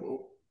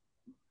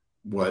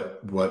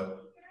 what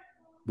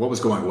was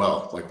going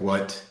well? Like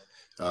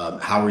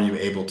how were you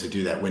able to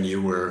do that when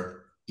you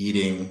were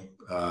eating,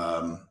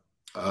 a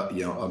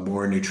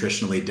more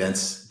nutritionally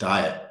dense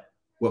diet?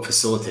 What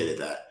facilitated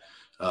that?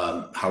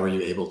 How were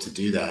you able to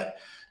do that?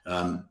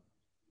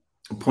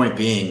 Point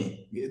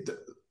being,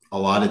 a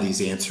lot of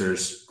these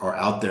answers are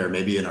out there,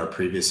 maybe in our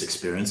previous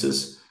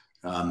experiences,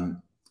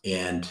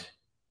 and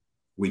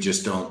we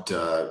just don't,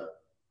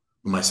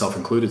 myself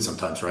included,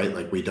 sometimes, right?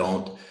 Like we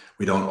don't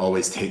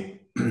always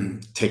take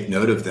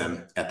note of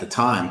them at the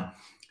time,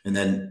 and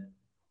then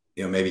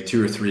maybe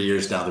 2 or 3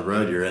 years down the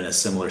road, you're in a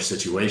similar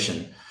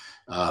situation,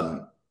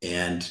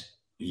 and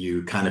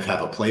you kind of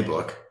have a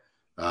playbook.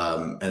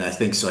 And I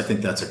think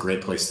that's a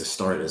great place to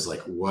start, is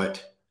like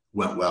what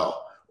went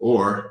well,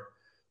 or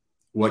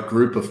what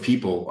group of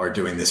people are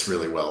doing this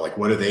really well. Like,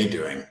 what are they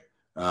doing?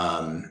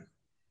 And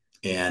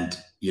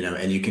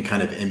you can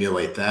kind of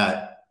emulate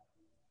that.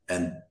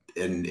 And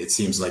it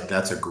seems like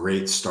that's a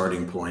great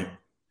starting point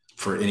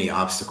for any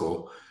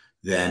obstacle,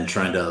 than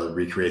trying to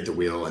recreate the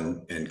wheel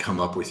and come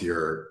up with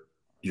your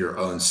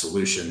own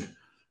solution.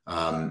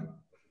 That's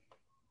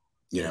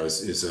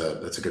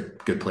a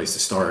good place to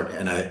start.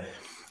 And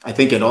I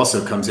think it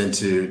also comes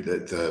into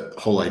the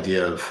whole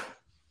idea of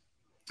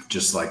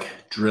just like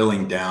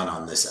drilling down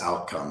on this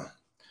outcome,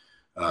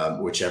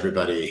 which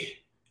everybody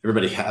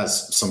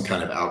has some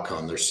kind of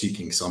outcome. They're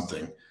seeking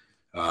something.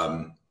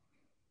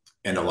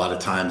 And a lot of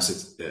times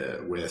it's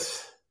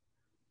with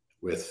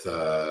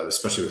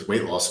especially with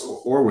weight loss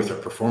or with a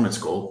performance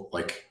goal,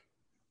 like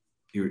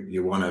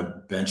you want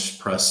to bench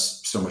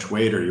press so much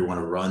weight, or you want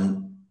to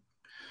run,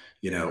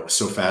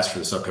 so fast for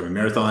this upcoming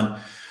marathon.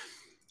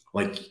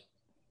 Like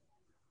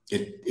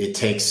it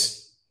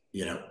takes,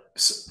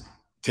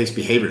 takes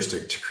behaviors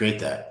to create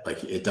that.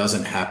 Like it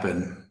doesn't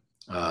happen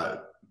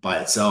by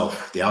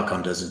itself. The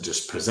outcome doesn't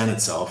just present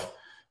itself.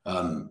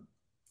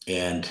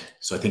 And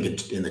so I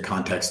think in the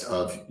context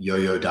of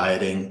yo-yo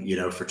dieting,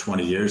 for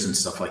 20 years and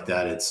stuff like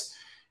that,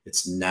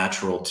 it's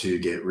natural to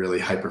get really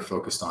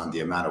hyper-focused on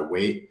the amount of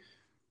weight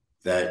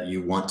that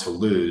you want to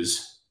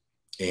lose.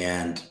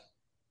 And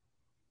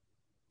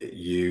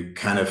you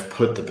kind of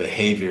put the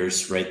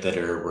behaviors, right, that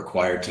are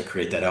required to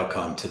create that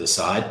outcome to the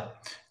side,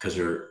 because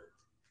you're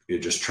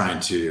just trying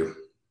to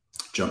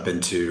jump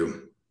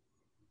into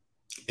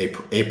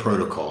a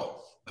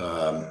protocol,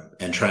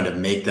 and trying to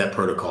make that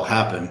protocol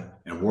happen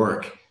and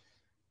work.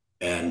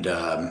 And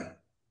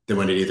then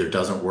when it either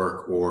doesn't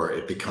work or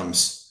it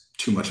becomes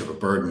too much of a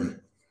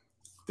burden,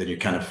 then you're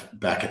kind of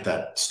back at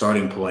that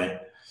starting point.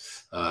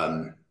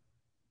 And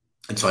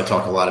so I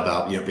talk a lot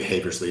about,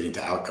 behaviors leading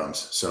to outcomes.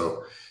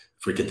 So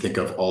if we can think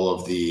of all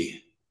of the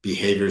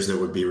behaviors that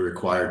would be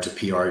required to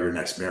PR your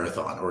next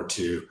marathon, or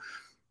to,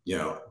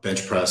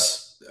 bench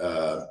press,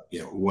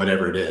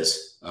 whatever it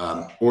is,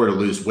 or to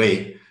lose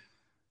weight,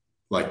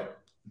 like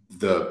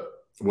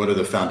what are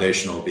the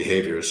foundational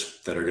behaviors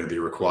that are going to be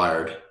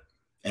required?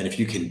 And if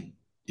you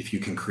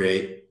can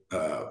create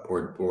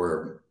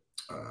or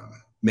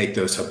make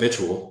those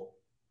habitual,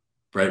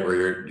 right,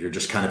 where you're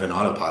just kind of an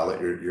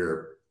autopilot,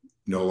 you're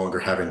no longer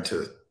having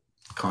to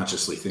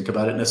consciously think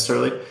about it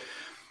necessarily.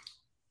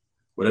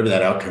 Whatever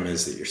that outcome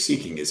is that you're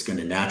seeking is going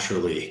to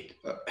naturally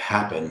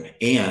happen,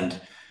 and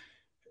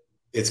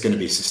it's going to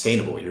be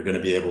sustainable. You're going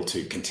to be able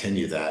to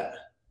continue that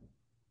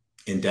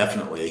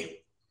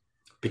indefinitely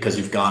because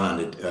you've gone on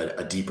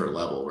a deeper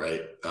level,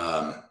 right?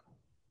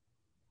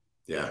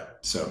 Yeah,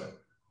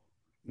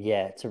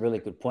 it's a really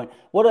good point.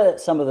 What are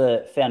some of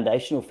the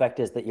foundational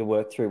factors that you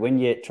work through when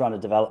you're trying to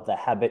develop the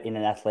habit in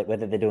an athlete,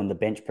 whether they're doing the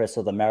bench press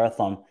or the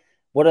marathon?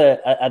 What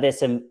are there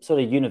some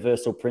sort of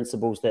universal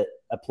principles that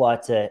apply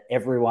to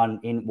everyone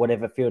in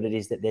whatever field it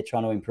is that they're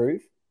trying to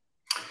improve?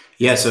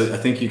 Yeah, so I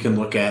think you can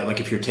look at,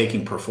 like, if you're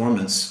taking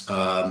performance,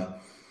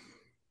 well,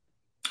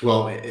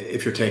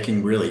 if you're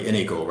taking really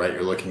any goal, right?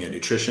 You're looking at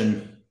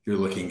nutrition, you're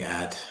looking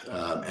at,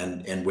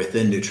 and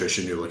within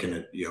nutrition, you're looking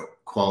at,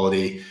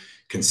 quality,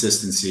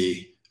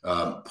 consistency,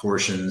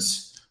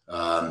 portions.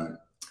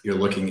 You're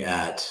looking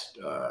at,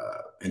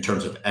 in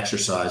terms of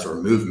exercise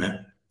or movement,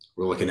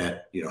 we're looking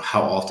at,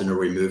 how often are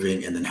we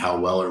moving, and then how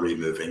well are we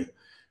moving,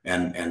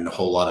 and a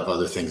whole lot of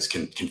other things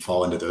can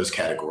fall into those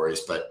categories.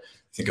 But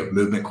think of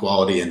movement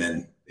quality, and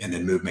then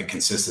movement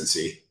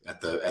consistency at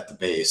the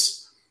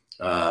base.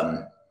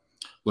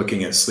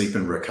 Looking at sleep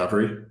and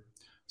recovery.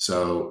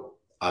 So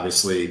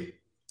obviously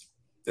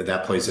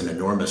that plays an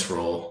enormous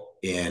role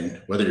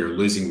in whether you're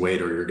losing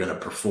weight or you're going to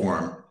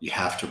perform. You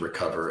have to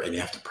recover, and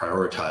you have to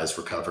prioritize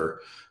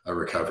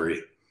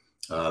recovery.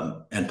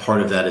 And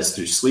part of that is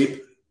through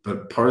sleep,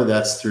 but part of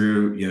that's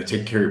through,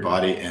 taking care of your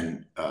body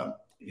and,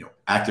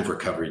 active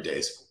recovery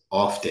days,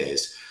 off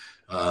days,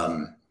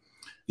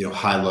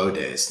 high-low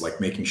days,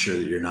 like making sure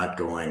that you're not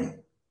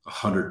going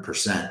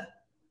 100%,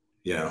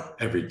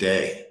 every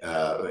day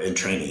in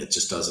training. It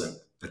just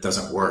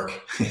doesn't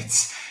work.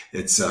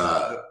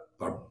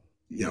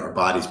 Our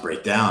bodies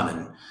break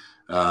down,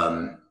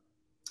 and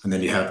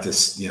then you have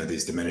this,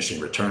 these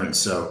diminishing returns.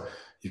 So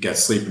you've got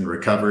sleep and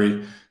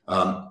recovery.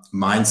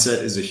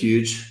 Mindset is a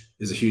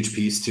huge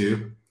piece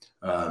too.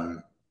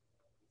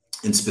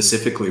 And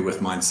specifically with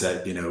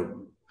mindset,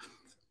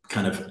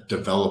 kind of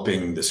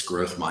developing this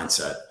growth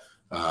mindset.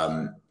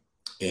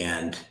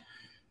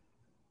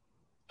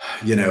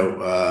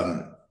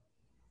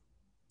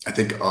 I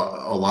think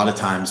a lot of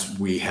times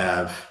we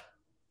have,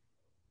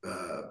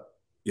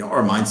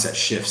 our mindset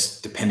shifts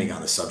depending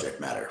on the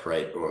subject matter,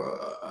 right?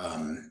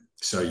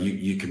 So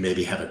you can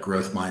maybe have a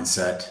growth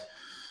mindset,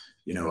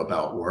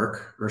 about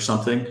work or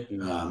something,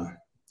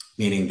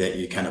 meaning that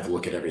you kind of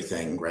look at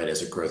everything, right,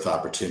 as a growth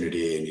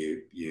opportunity, and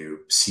you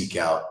seek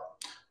out,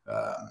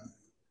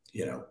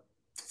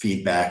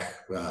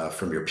 feedback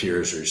from your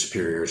peers or your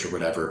superiors or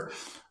whatever.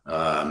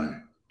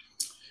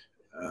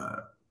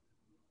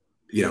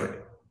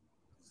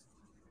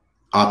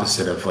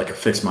 Opposite of like a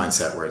fixed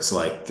mindset where it's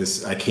like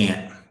this, I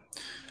can't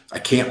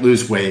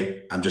lose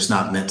weight. I'm just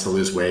not meant to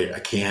lose weight. I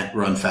can't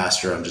run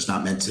faster. I'm just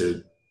not meant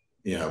to,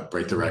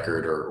 break the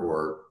record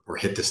or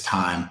hit this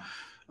time.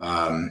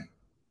 I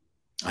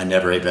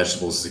never ate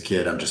vegetables as a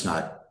kid. I'm just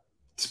not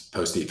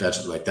supposed to eat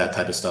vegetables, like that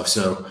type of stuff.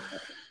 So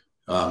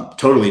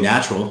totally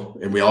natural.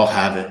 And we all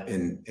have it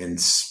in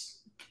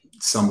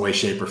some way,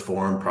 shape, or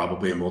form,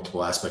 probably in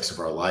multiple aspects of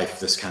our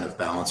life, this kind of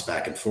balance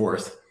back and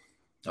forth.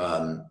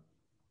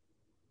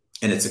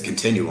 And it's a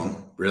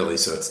continuum, really.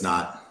 So it's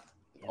not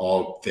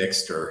all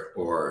fixed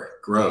or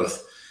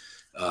growth.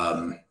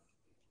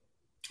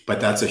 But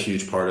that's a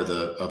huge part of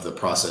the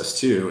process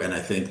too. And I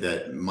think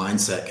that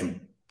mindset can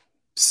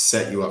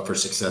set you up for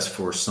success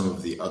for some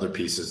of the other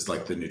pieces,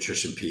 like the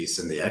nutrition piece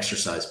and the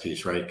exercise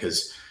piece, right?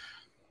 Because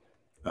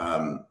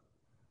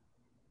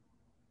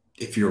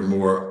if you're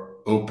more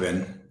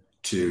open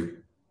to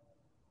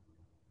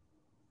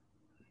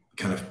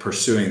kind of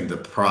pursuing the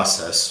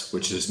process,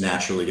 which is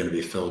naturally going to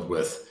be filled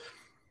with,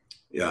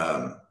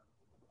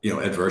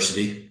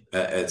 adversity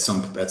at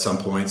some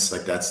points,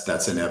 like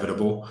that's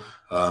inevitable,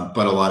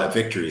 but a lot of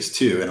victories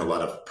too, and a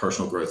lot of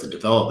personal growth and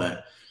development.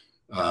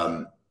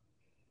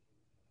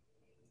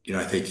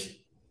 I think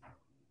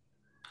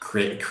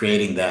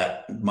creating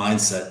that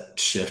mindset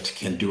shift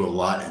can do a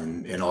lot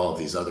in all of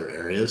these other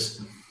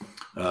areas.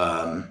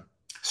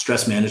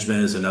 Stress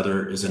management is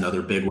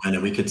another big one,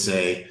 and we could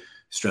say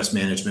stress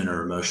management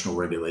or emotional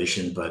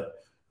regulation, but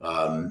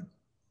kind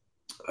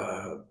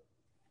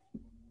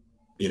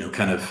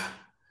of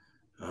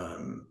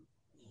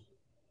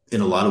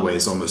in a lot of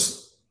ways,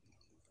 almost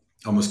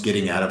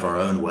getting out of our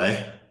own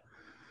way,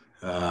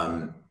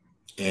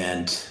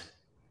 and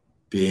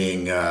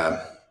being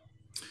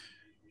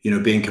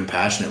being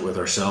compassionate with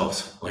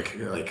ourselves,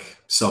 like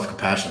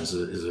self-compassion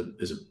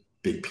is a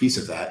big piece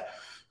of that,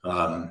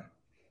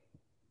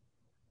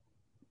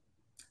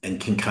 and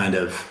can kind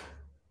of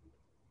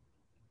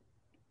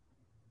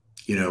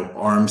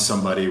arm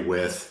somebody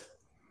with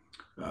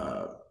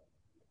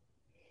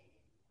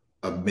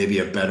maybe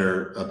a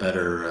better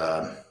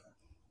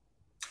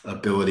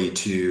ability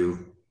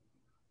to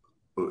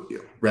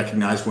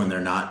recognize when they're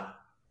not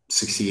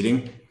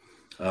succeeding,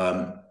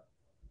 but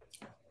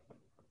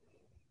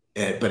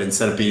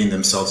instead of beating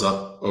themselves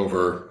up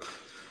over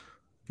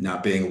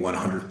not being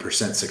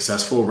 100%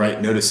 successful, right?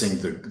 Noticing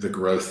the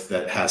growth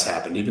that has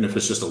happened, even if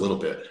it's just a little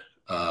bit.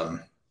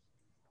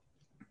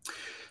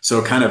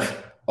 So kind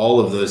of all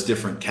of those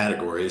different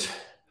categories,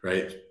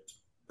 right,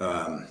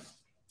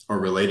 are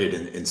related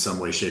in some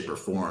way, shape, or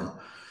form.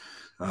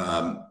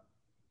 And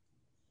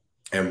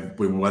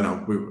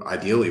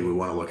ideally we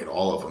want to look at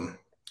all of them,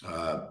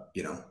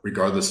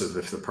 regardless of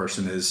if the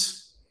person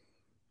is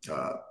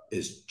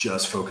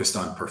just focused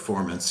on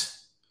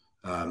performance,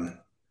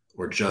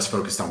 or just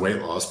focused on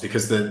weight loss,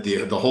 because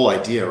the whole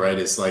idea, right,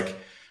 is like,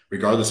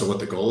 regardless of what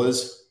the goal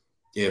is,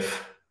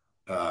 if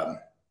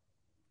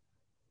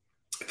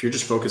if you're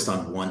just focused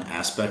on one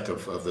aspect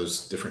of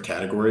those different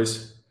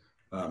categories,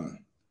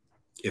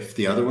 if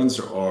the other ones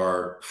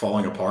are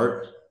falling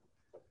apart,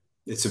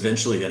 it's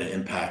eventually going to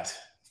impact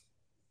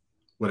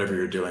whatever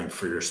you're doing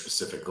for your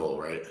specific goal,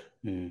 right?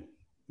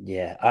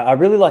 Yeah, I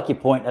really like your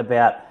point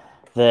about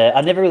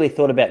I never really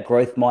thought about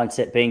growth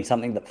mindset being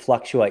something that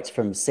fluctuates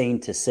from scene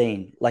to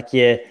scene. Like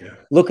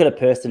look at a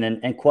person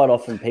and quite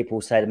often people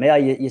say to me, oh,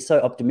 you're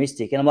so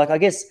optimistic. And I'm like, I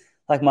guess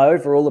like my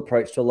overall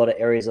approach to a lot of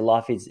areas of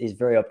life is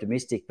very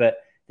optimistic, but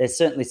there's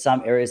certainly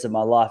some areas of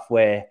my life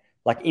where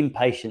like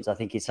impatience, I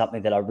think, is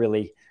something that I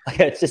really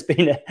like. It's just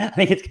been, I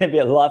think it's going to be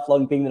a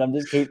lifelong thing that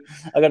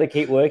I got to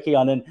keep working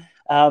on. And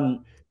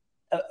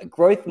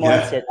growth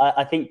mindset,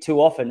 I think too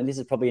often, and this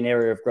is probably an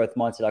area of growth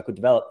mindset I could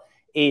develop,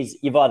 is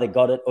you've either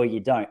got it or you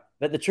don't.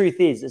 But the truth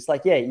is, it's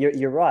like, yeah,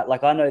 you're right.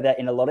 Like I know that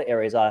in a lot of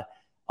areas,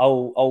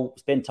 I'll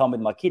spend time with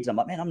my kids. I'm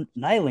like, man, I'm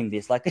nailing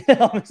this. Like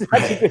I'm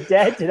such a good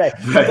dad today.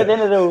 Right. But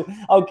then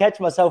I'll catch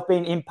myself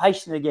being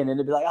impatient again, and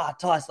it'll be like,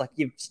 Tice, like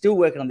you're still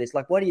working on this.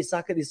 Like, why do you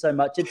suck at this so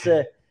much? It's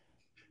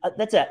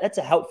that's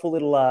a helpful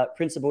little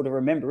principle to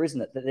remember,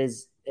 isn't it? That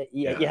there's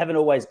you haven't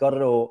always got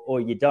it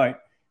or you don't.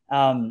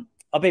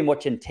 I've been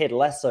watching Ted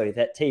Lasso,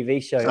 that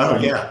TV show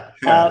on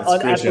Apple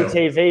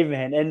TV,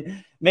 man.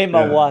 And me and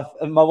my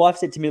wife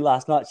said to me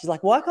last night, she's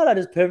like, why can't I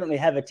just permanently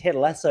have a Ted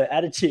Lasso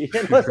attitude?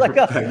 And I was like,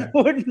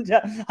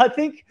 I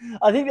think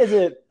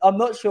I'm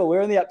not sure.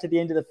 We're only up to the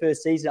end of the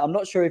first season. I'm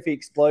not sure if he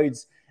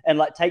explodes and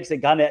like takes a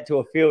gun out to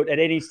a field at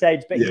any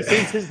stage, but he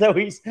seems as though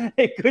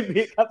it could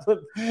be a couple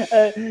of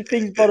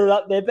things bottled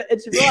up there. But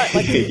it's right.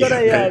 Like he's got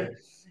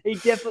he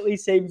definitely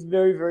seems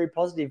very, very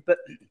positive. But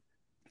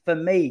for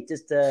me,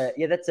 just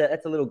that's a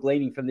little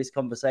gleaning from this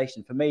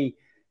conversation. For me,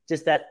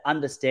 just that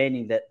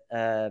understanding that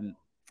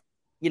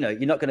you're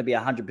not going to be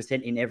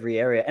 100% in every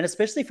area, and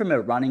especially from a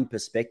running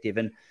perspective.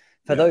 And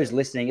for those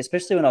listening,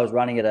 especially when I was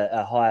running at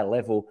a higher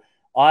level,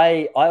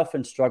 I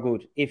often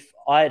struggled. If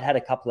I had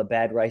a couple of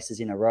bad races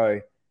in a row,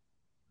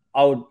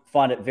 I would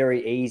find it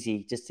very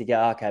easy just to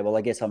go, okay, well,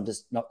 I guess I'm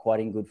just not quite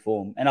in good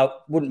form. And I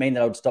wouldn't mean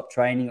that I would stop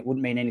training. It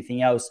wouldn't mean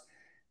anything else.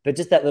 But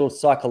just that little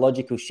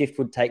psychological shift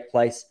would take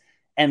place.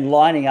 And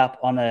lining up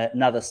on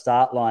another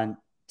start line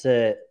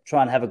to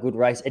try and have a good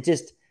race,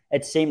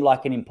 it seemed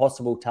like an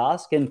impossible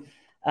task. And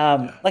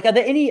like, are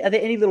there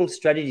any little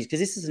strategies? Because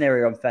this is an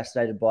area I'm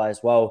fascinated by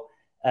as well.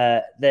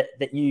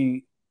 That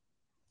you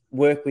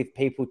work with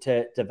people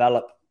to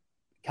develop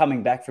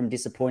coming back from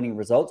disappointing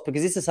results,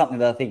 because this is something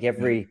that I think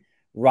every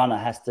runner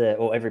has to,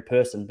 or every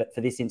person, but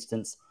for this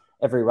instance,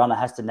 every runner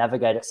has to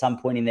navigate at some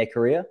point in their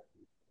career.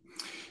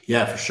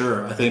 Yeah, for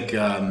sure. I think.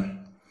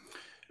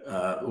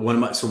 One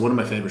of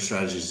my favorite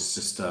strategies is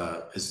just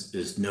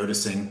is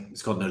noticing.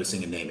 It's called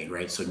noticing and naming,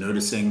 right? So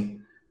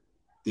noticing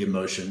the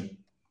emotion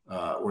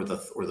or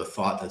the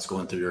thought that's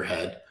going through your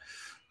head,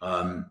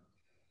 and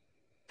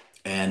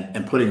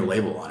putting a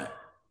label on it,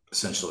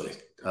 essentially.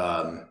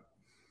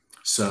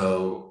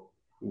 So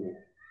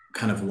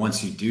kind of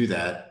once you do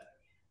that,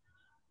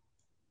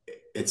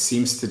 it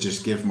seems to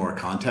just give more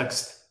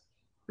context,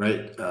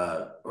 right?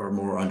 Or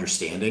more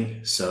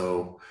understanding.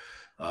 So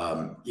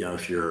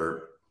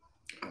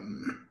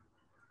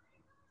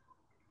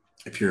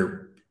if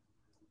you're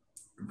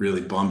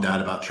really bummed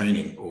out about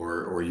training,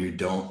 or you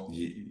don't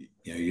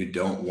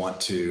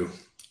want to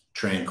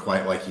train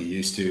quite like you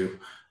used to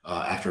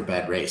after a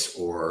bad race,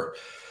 or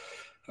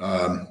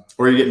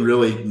you're getting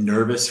really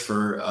nervous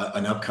for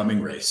an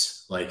upcoming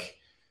race. Like,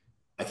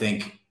 I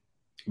think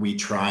we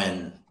try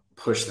and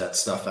push that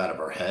stuff out of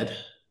our head.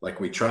 Like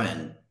we try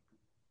and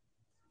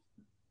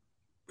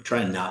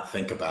not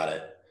think about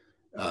it.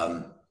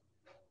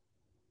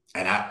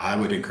 And I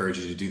would encourage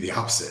you to do the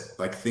opposite.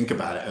 Like, think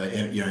about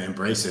it,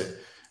 embrace it,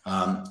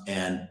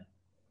 and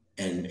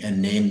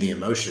name the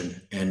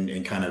emotion,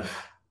 and kind of,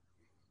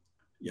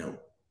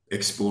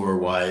 explore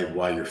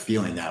why you're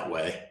feeling that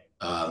way.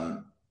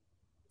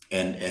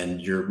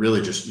 And you're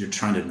really you're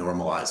trying to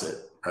normalize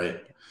it.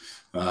 Right.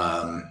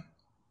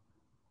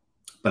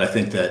 But I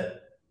think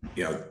that,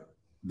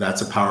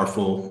 that's a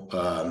powerful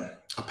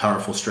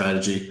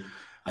strategy.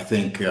 I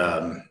think,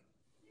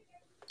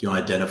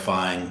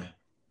 identifying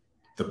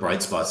the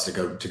bright spots, to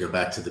go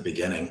back to the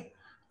beginning.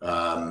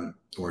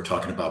 We're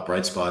talking about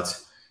bright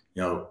spots,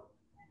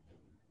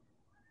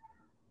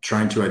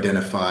 trying to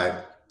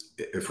identify,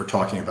 if we're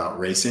talking about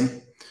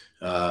racing,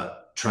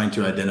 trying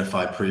to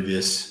identify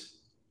previous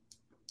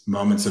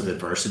moments of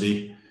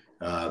adversity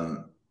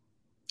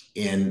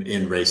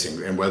in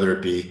racing, and whether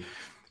it be,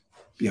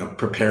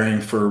 preparing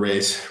for a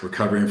race,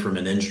 recovering from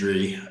an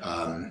injury,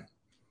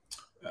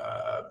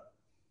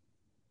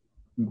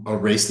 a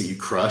race that you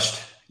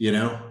crushed,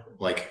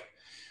 like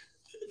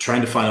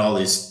trying to find all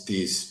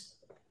these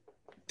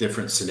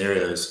different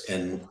scenarios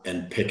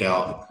and pick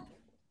out,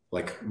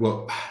 like,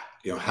 well,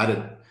 how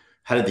did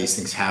these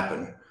things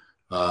happen?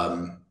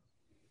 How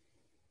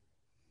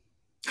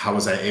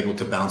was I able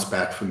to bounce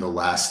back from the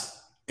last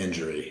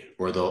injury,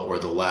 or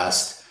the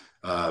last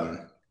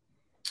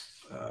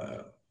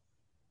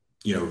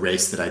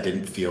race that I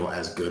didn't feel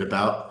as good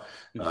about?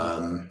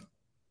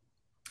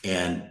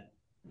 And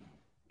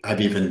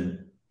I've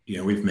even,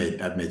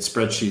 I've made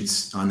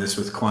spreadsheets on this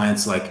with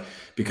clients, like,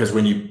 because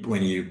when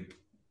you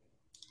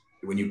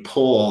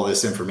pull all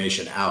this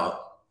information out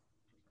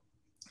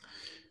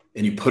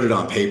and you put it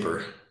on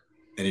paper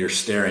and you're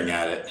staring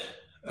at it,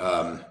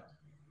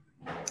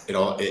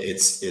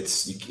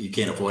 you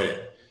can't avoid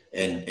it.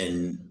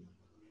 And,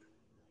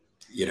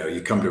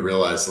 you come to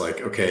realize,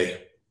 like,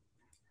 okay,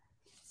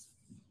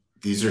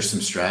 these are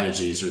some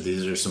strategies, or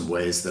these are some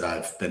ways that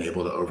I've been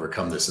able to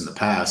overcome this in the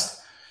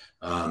past.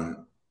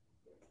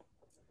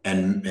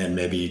 And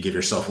maybe you give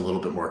yourself a little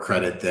bit more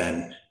credit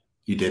than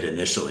you did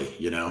initially,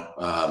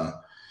 because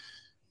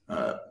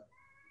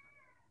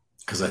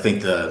I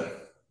think the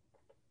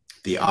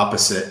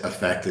opposite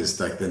effect is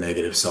like the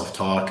negative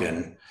self-talk,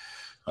 and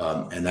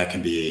that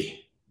can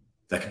be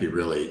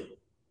really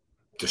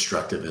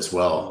destructive as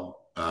well.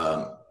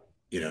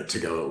 To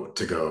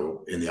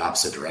go in the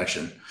opposite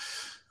direction.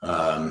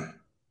 But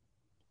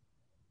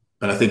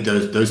I think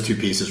those two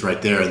pieces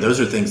right there, and those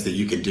are things that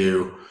you can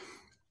do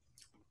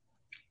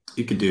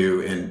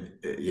in,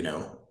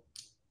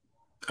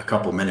 a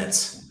couple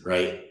minutes,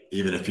 right?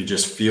 Even if you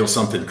just feel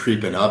something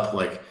creeping up,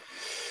 like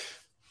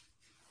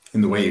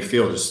in the way you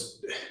feel,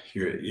 just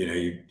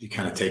you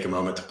kind of take a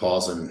moment to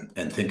pause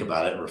and think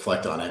about it,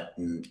 reflect on it,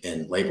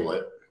 and label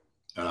it.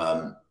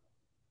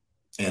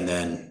 And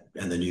then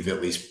you've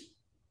at least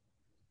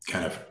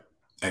kind of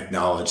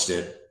acknowledged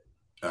it.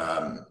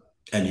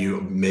 And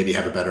you maybe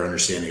have a better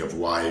understanding of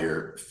why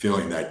you're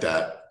feeling like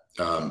that.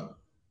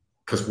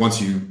 Because once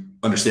you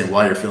understand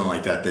why you're feeling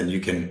like that, then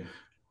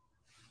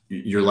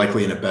you're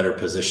likely in a better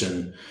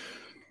position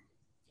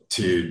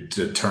to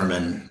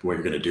determine what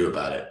you're going to do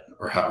about it,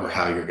 or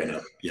how you're going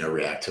to,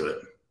 react to it.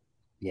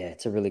 Yeah,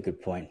 it's a really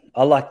good point.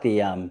 I like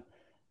the, I'm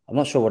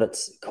not sure what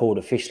it's called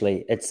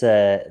officially. It's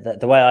the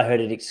way I heard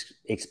it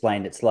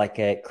explained, it's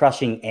like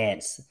crushing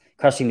ants,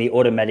 crushing the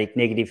automatic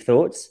negative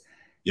thoughts.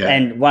 Yeah.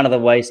 And one of the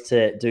ways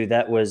to do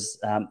that was,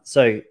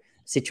 so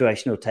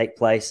situation will take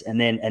place, and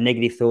then a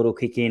negative thought will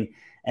kick in.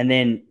 And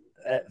then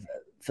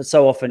for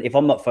so often, if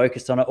I'm not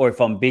focused on it, or if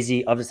I'm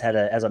busy, I've just had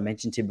as I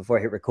mentioned to you before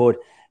I hit record,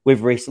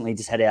 we've recently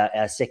just had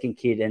our second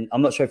kid. And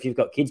I'm not sure if you've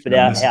got kids, but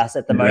our house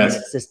at the moment,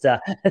 it's just,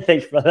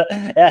 thanks, brother.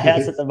 Our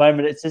house at the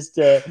moment, it's just,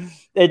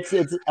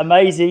 it's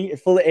amazing.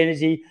 It's full of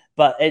energy,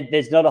 but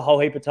there's not a whole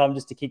heap of time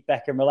just to kick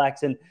back and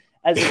relax. And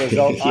as a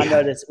result, I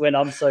notice when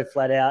I'm so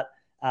flat out,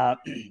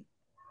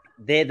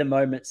 they're the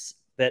moments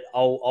that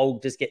I'll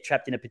just get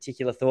trapped in a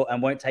particular thought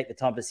and won't take the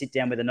time to sit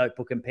down with a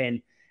notebook and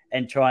pen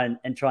and try and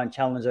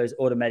challenge those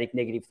automatic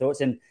negative thoughts.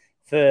 And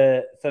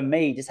for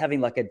me, just having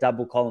like a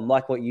double column,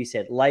 like what you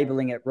said,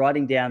 labeling it,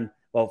 writing down,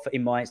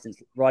 in my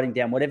instance, writing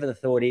down whatever the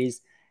thought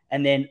is,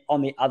 and then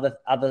on the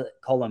other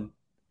column,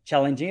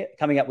 challenging it,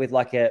 coming up with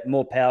like a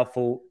more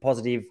powerful,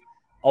 positive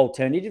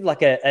alternative,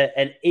 like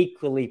an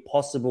equally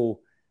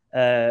possible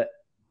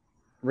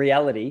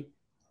reality,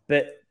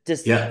 but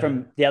just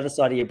from the other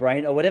side of your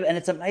brain or whatever. And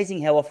it's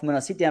amazing how often when I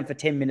sit down for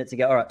 10 minutes and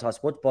go, all right, Tyson,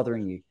 what's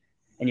bothering you?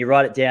 And you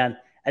write it down,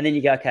 and then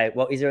you go, okay,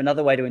 well, is there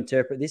another way to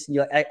interpret this? And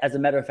you're like, as a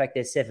matter of fact,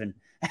 there's 7.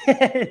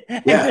 And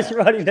just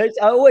writing those,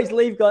 I always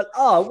leave going,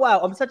 oh, wow,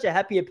 I'm such a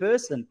happier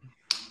person.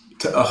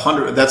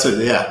 100. That's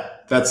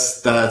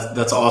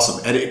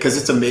awesome. And because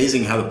it's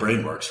amazing how the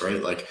brain works,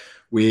 right? Like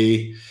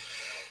we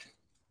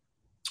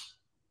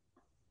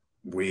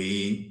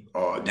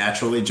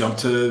naturally jump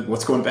to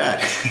what's going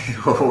bad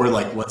or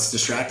like what's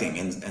distracting.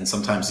 And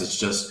sometimes it's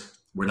just,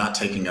 we're not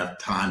taking enough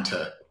time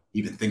to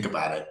even think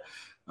about it.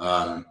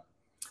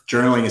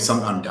 Journaling is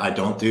something I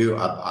don't do.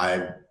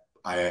 I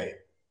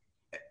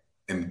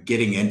am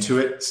getting into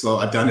it. So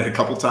I've done it a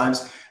couple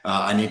times.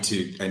 I need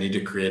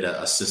to create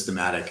a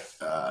systematic,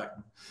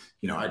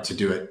 to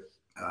do it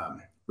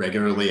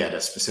regularly at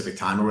a specific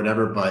time or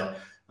whatever. But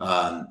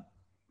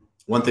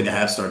one thing I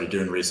have started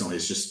doing recently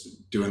is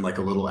just doing like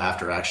a little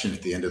after action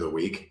at the end of the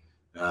week.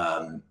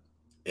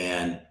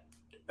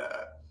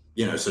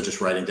 So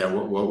just writing down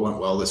what went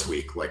well this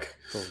week, like,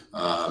 cool.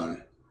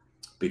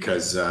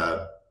 Because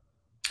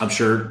I'm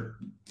sure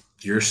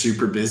you're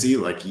super busy.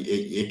 Like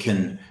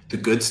the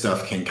good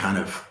stuff can kind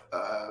of,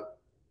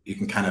 you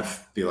can kind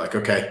of be like,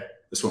 okay,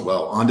 this went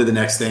well, on to the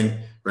next thing.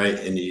 Right.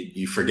 And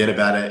you forget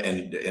about it.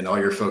 And all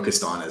you're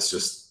focused on is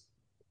just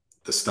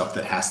the stuff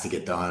that has to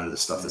get done, or the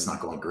stuff that's not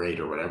going great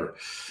or whatever.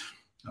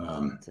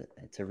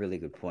 It's a really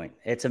good point.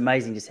 It's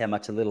amazing just how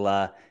much a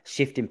little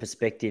shift in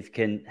perspective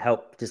can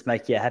help just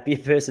make you a happier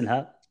person,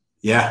 huh?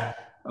 Yeah.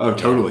 Oh,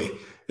 totally.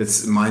 It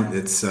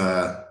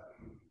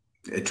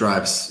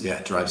drives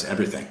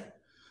everything.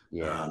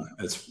 Yeah.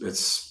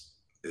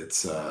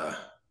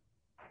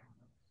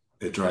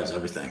 It drives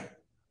everything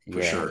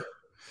for sure.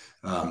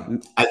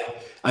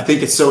 I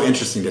think it's so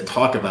interesting to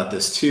talk about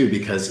this too,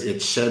 because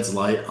it sheds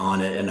light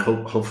on it, and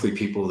hopefully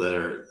people that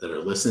are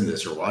listening to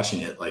this or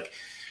watching it, like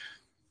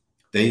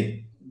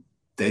they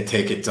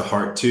take it to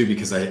heart too,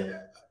 because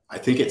I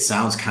think it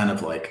sounds kind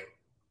of like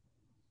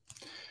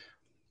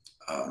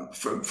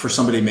for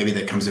somebody maybe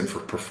that comes in for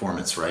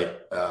performance, right?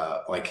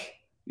 Like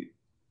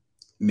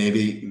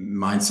maybe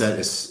mindset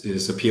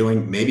is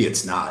appealing, maybe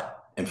it's not.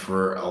 And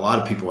for a lot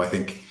of people, I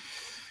think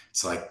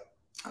it's like,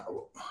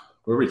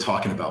 what are we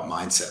talking about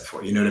mindset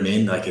for? You know what I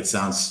mean? Like, it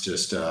sounds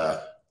just like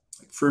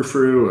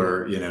frou-frou,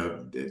 or,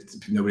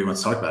 nobody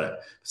wants to talk about it.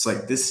 It's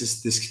like, this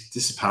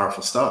is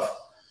powerful stuff.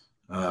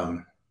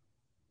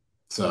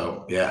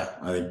 So yeah,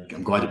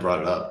 I'm glad you brought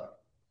it up.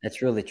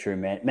 It's really true,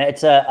 man.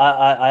 It's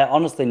I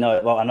honestly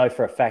know. Well, I know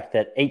for a fact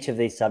that each of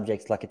these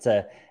subjects, like it's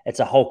a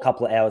whole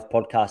couple of hours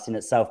podcast in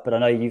itself. But I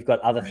know you've got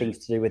other things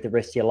to do with the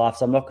rest of your life,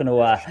 so I'm not going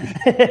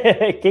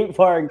to keep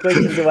firing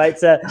questions away.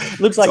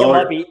 Looks like it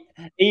might be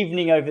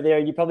evening over there.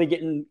 You're probably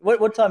getting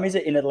what time is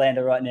it in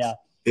Atlanta right now?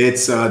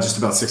 It's just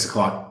about 6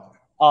 o'clock.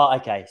 Oh,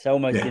 okay, so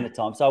almost dinner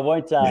time. So I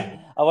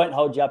won't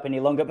hold you up any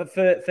longer. But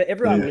for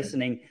everyone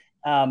listening,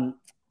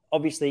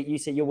 obviously, you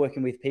said you're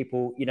working with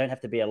people. You don't have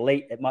to be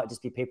elite. It might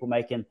just be people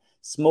making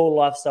small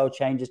lifestyle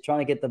changes, trying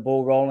to get the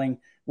ball rolling.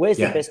 Where's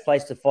the best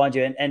place to find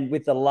you? And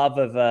with the love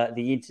of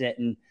the internet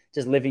and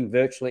just living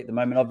virtually at the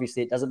moment,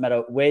 obviously, it doesn't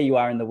matter where you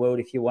are in the world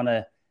if you want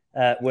to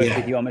work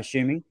with you, I'm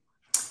assuming.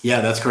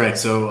 Yeah, that's correct.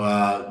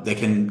 So they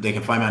can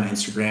find me on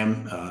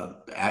Instagram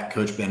at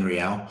Coach Ben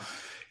Real.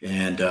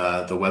 And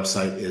the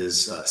website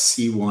is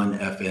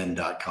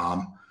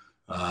c1fn.com.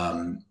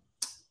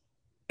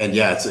 And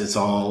yeah, it's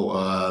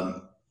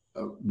all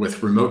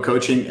with remote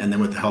coaching, and then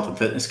with the health and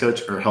fitness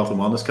coach or health and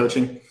wellness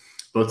coaching.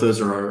 Both those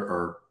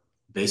are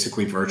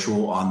basically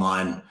virtual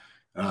online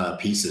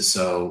pieces.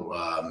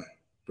 So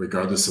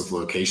regardless of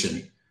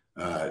location,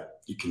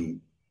 you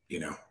can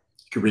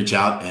reach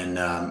out,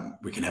 and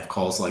we can have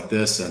calls like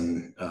this,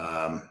 and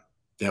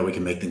we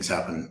can make things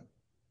happen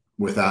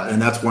without. And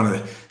that's one of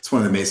the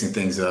amazing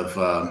things of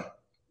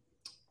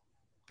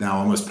now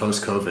almost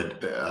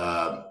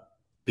post-COVID,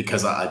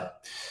 because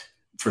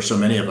for so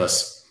many of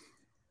us,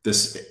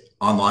 this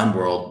online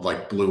world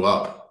like blew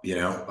up,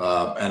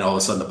 and all of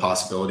a sudden the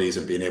possibilities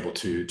of being able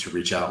to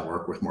reach out and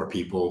work with more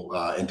people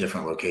in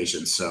different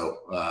locations. So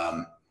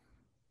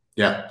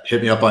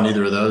hit me up on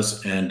either of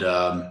those, and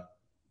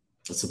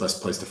that's the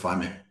best place to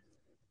find me.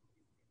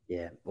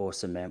 Yeah,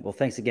 awesome, man. Well,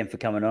 thanks again for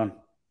coming on.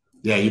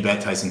 Yeah, you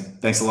bet, Tyson.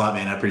 Thanks a lot,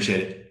 man. I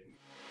appreciate it.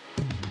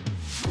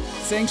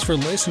 Thanks for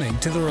listening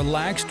to the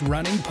Relaxed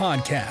Running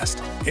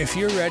Podcast. If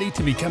you're ready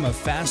to become a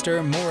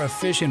faster, more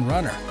efficient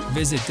runner,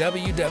 visit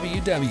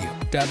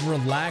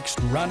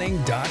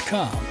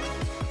www.relaxedrunning.com.